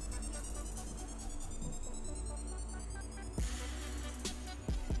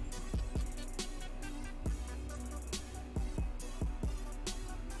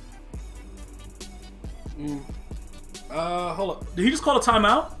 Hold up. Did he just call a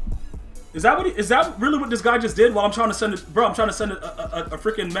timeout? Is that really what this guy just did while I'm trying to send it? Bro, I'm trying to send a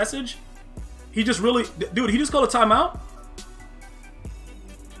freaking message. He just really, dude, he just called a timeout?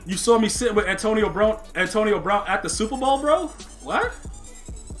 You saw me sitting with Antonio Brown at the Super Bowl, bro? What?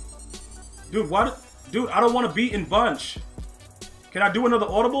 Dude, what? Dude, I don't want to beat in bunch. Can I do another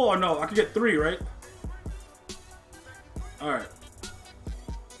audible or no? I can get 3, right? All right.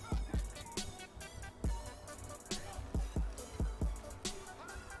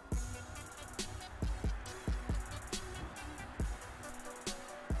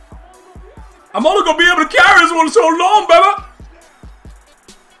 I'm only gonna be able to carry this one so long, baby.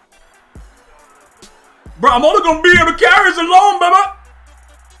 Bro, I'm only gonna be able to carry this alone, baby.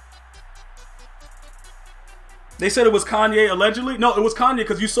 They said it was Kanye allegedly. No, it was Kanye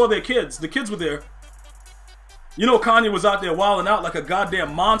because you saw their kids. The kids were there. You know Kanye was out there wilding out like a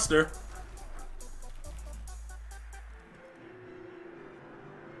goddamn monster.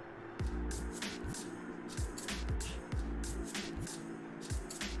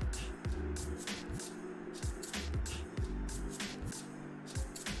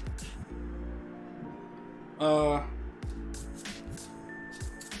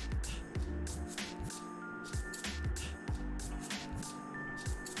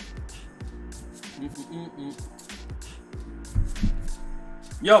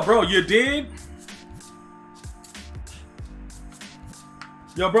 Yo, bro, you dig?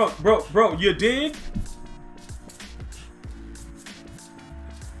 Yo, bro, you dig?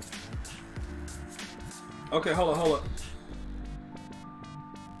 Okay, hold up.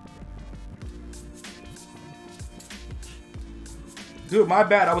 Dude, my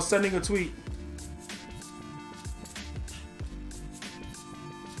bad. I was sending a tweet.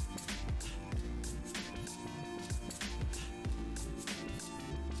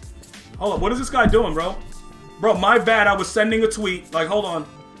 Hold on, what is this guy doing, bro? Bro, my bad. I was sending a tweet. Like, hold on.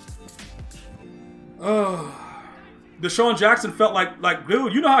 Deshaun Jackson felt like,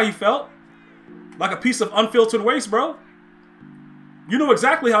 dude, you know how he felt? Like a piece of unfiltered waste, bro. You know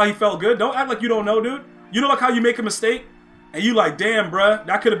exactly how he felt good. Don't act like you don't know, dude. You know like how you make a mistake? And you like, damn, bruh,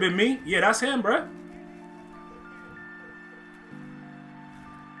 that could have been me. Yeah, that's him, bruh.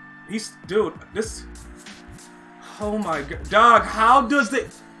 Dude, this... Oh my God. Dog, how does they...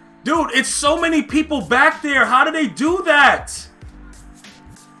 Dude, it's so many people back there. How do they do that?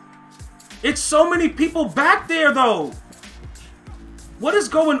 It's so many people back there, though. What is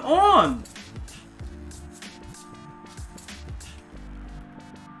going on?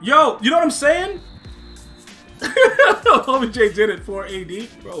 Yo, you know what I'm saying? OBJ did it for AD.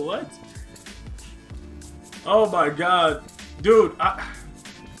 Bro, what? Oh my God. Dude,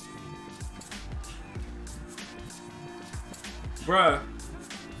 bruh.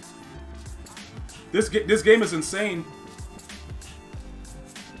 This game is insane.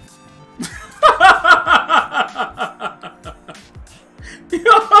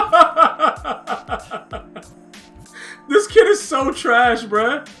 This kid is so trash,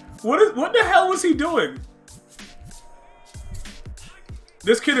 bruh. What the hell was he doing?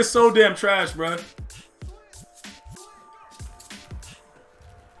 This kid is so damn trash, bruh.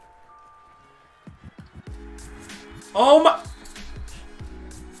 Oh my...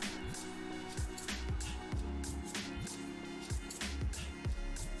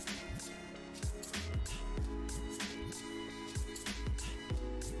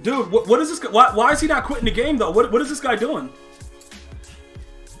 Dude, what is this guy? Why is he not quitting the game, though? What is this guy doing?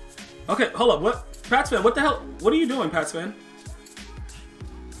 Okay, hold up. What? Pats fan, what the hell? What are you doing, Pats fan?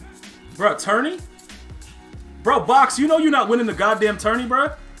 Bruh, tourney? Bro, Box, you know you're not winning the goddamn tourney,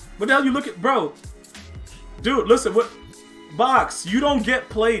 bruh? What the hell you look at, bro? Dude, listen, what? Box, you don't get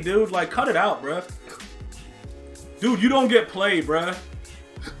played, dude. Like, cut it out, bruh. Dude, you don't get played, bruh.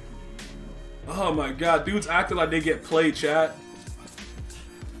 Oh my god, dudes acting like they get played, chat.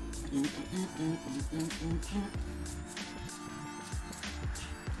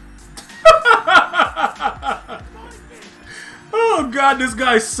 Oh god, this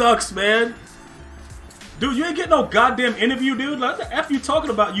guy sucks, man. Dude, you ain't getting no goddamn interview, dude. Like, what the F you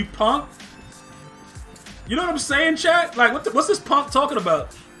talking about, you punk? You know what I'm saying, chat? Like, what's this punk talking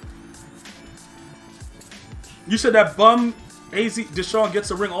about? You said that bum AZ Deshaun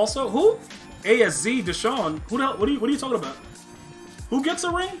gets a ring also? Who? ASZ Deshaun? Who the hell? What are you talking about? Who gets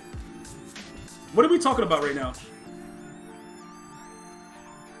a ring? What are we talking about right now?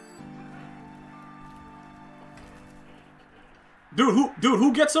 Dude,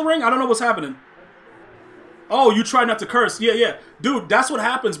 who gets a ring? I don't know what's happening. Oh, you try not to curse. Yeah. Dude, that's what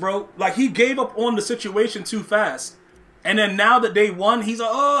happens, bro. Like, he gave up on the situation too fast. And then now that they won, he's like,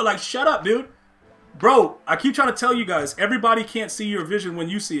 oh, like, shut up, dude. Bro, I keep trying to tell you guys, everybody can't see your vision when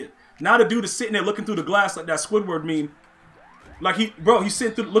you see it. Now the dude is sitting there looking through the glass like that Squidward meme. Like, he's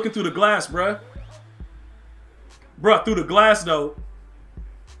sitting through, looking through the glass, bruh. Bruh, through the glass, though.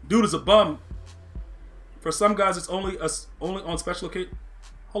 Dude is a bum. For some guys, it's only on special occasion.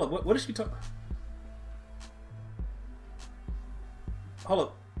 Hold up, what is she talking?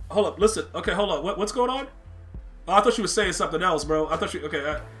 Hold up, listen. Okay, hold up. What's going on? Oh, I thought she was saying something else, bro. I thought she,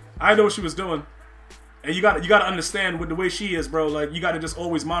 okay, I know what she was doing. And you gotta understand with the way she is, bro. Like, you gotta just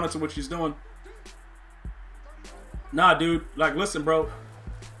always monitor what she's doing. Nah, dude. Like, listen, bro.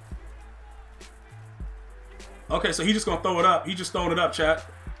 Okay, so he just gonna throw it up. He just throwing it up, chat.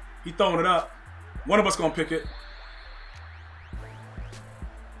 He throwing it up. One of us gonna pick it.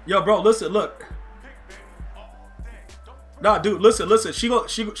 Yo, bro, listen, look. Nah, dude, listen. She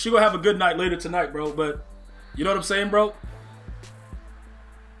gonna have a good night later tonight, bro. But you know what I'm saying, bro?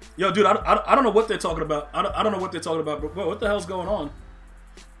 Yo, dude, I don't know what they're talking about. I don't know what they're talking about, bro. What the hell's going on?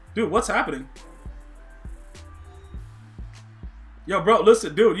 Dude, what's happening? Yo, bro,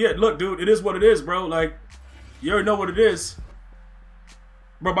 listen, dude. Yeah, look, dude, it is what it is, bro. Like, you already know what it is.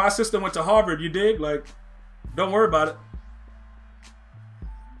 Bro, my sister went to Harvard, you dig? Like, don't worry about it.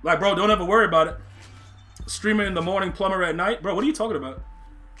 Like, bro, don't ever worry about it. Streamer in the morning, plumber at night. Bro, what are you talking about?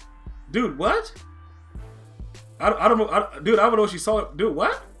 Dude, what? I don't know. Dude, I don't know what she's talking. Dude,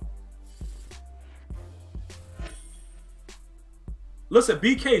 what? Listen,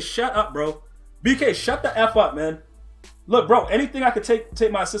 BK, shut up, bro. BK, shut the F up, man. Look, bro, anything I could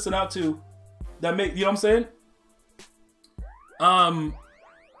take my assistant out to that make, you know what I'm saying?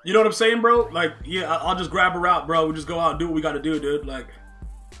 You know what I'm saying, bro? Like, yeah, I'll just grab her out, bro. We just go out and do what we gotta do, dude. Like,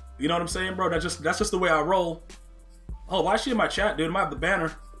 you know what I'm saying, bro? That's just the way I roll. Oh, why is she in my chat, dude? I might have the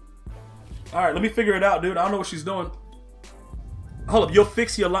banner. All right, let me figure it out, dude. I don't know what she's doing. Hold up, you'll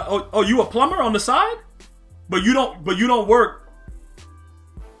fix your light. Oh, you a plumber on the side? But you don't work.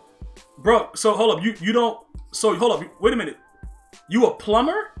 Bro, so hold up, you don't, so hold up, wait a minute. You a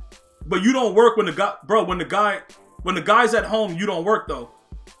plumber? But you don't work when the guy, bro, when the guy's at home, you don't work though.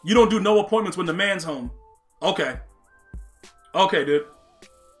 You don't do no appointments when the man's home. Okay. Okay, dude.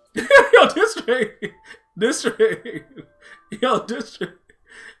 Yo, District,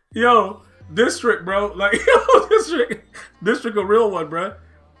 bro. Like, yo, District a real one, bro.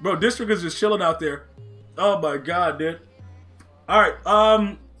 Bro, District is just chilling out there. Oh my God, dude. All right,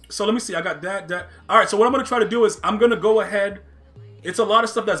 so let me see. I got that. All right, so what I'm gonna try to do is I'm gonna go ahead. It's a lot of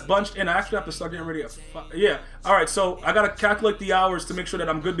stuff that's bunched in. I actually have to start getting ready. Yeah. All right, so I gotta calculate the hours to make sure that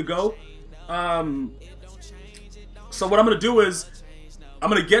I'm good to go. So what I'm gonna do is I'm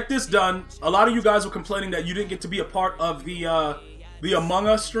gonna get this done. A lot of you guys were complaining that you didn't get to be a part of the Among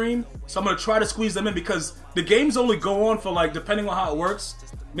Us stream, so I'm gonna try to squeeze them in because the games only go on for, like, depending on how it works,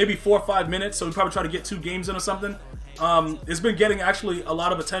 maybe 4 or 5 minutes. So we probably try to get 2 games in or something. It's been getting actually a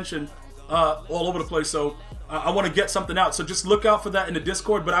lot of attention all over the place, so I want to get something out. So just look out for that in the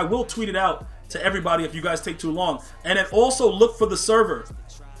Discord, but I will tweet it out to everybody if you guys take too long. And then also look for the server,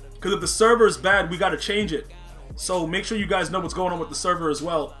 because if the server is bad, we got to change it. So make sure you guys know what's going on with the server as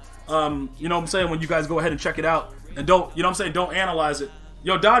well. You know what I'm saying? When you guys go ahead and check it out. And don't, you know what I'm saying? Don't analyze it.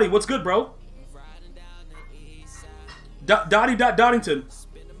 Yo, Dottie, what's good, bro? Dottington.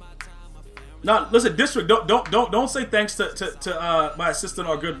 Nah, listen, District, don't say thanks to my assistant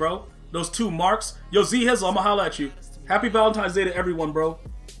or good, bro. Those 2 marks. Yo, Z Hizzle, I'ma holla at you. Happy Valentine's Day to everyone, bro.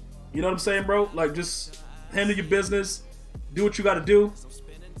 You know what I'm saying, bro? Like, just handle your business. Do what you gotta do.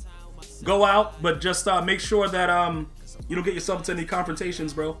 Go out, but just make sure that you don't get yourself into any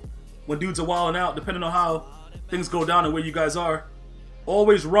confrontations, bro. When dudes are wilding out, depending on how things go down and where you guys are.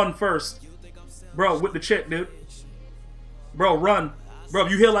 Always run first. Bro, with the chick, dude. Bro, run. Bro,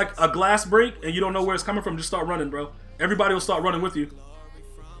 if you hear like a glass break and you don't know where it's coming from, just start running, bro. Everybody will start running with you.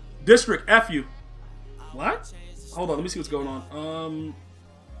 District, F you. What? Hold on, let me see what's going on.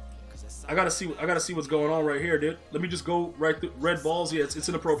 I gotta see what's going on right here, dude. Let me just go right through red balls. Yeah, it's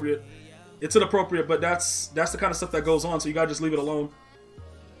inappropriate. It's inappropriate, but that's the kind of stuff that goes on, so you gotta just leave it alone.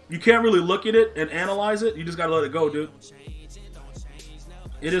 You can't really look at it and analyze it. You just gotta let it go, dude.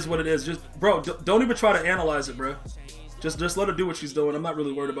 It is what it is. Just, bro, don't even try to analyze it, bro. Just let her do what she's doing. I'm not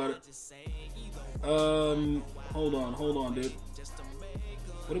really worried about it. Hold on, dude.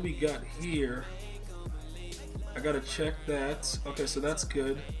 What do we got here? I gotta check that. Okay, so that's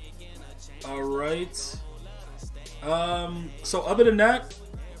good. All right. So other than that,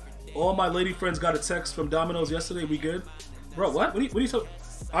 all my lady friends got a text from Domino's yesterday. We good, bro? What? What are you talking?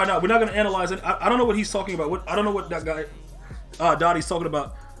 All right, no, we're not gonna analyze it. I don't know what he's talking about. I don't know what that guy, Dottie's talking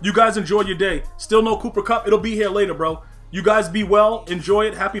about. You guys enjoy your day. Still no Cooper Kupp. It'll be here later, bro. You guys be well. Enjoy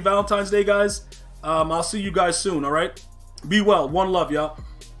it. Happy Valentine's Day, guys. I'll see you guys soon. All right. Be well. One love, y'all.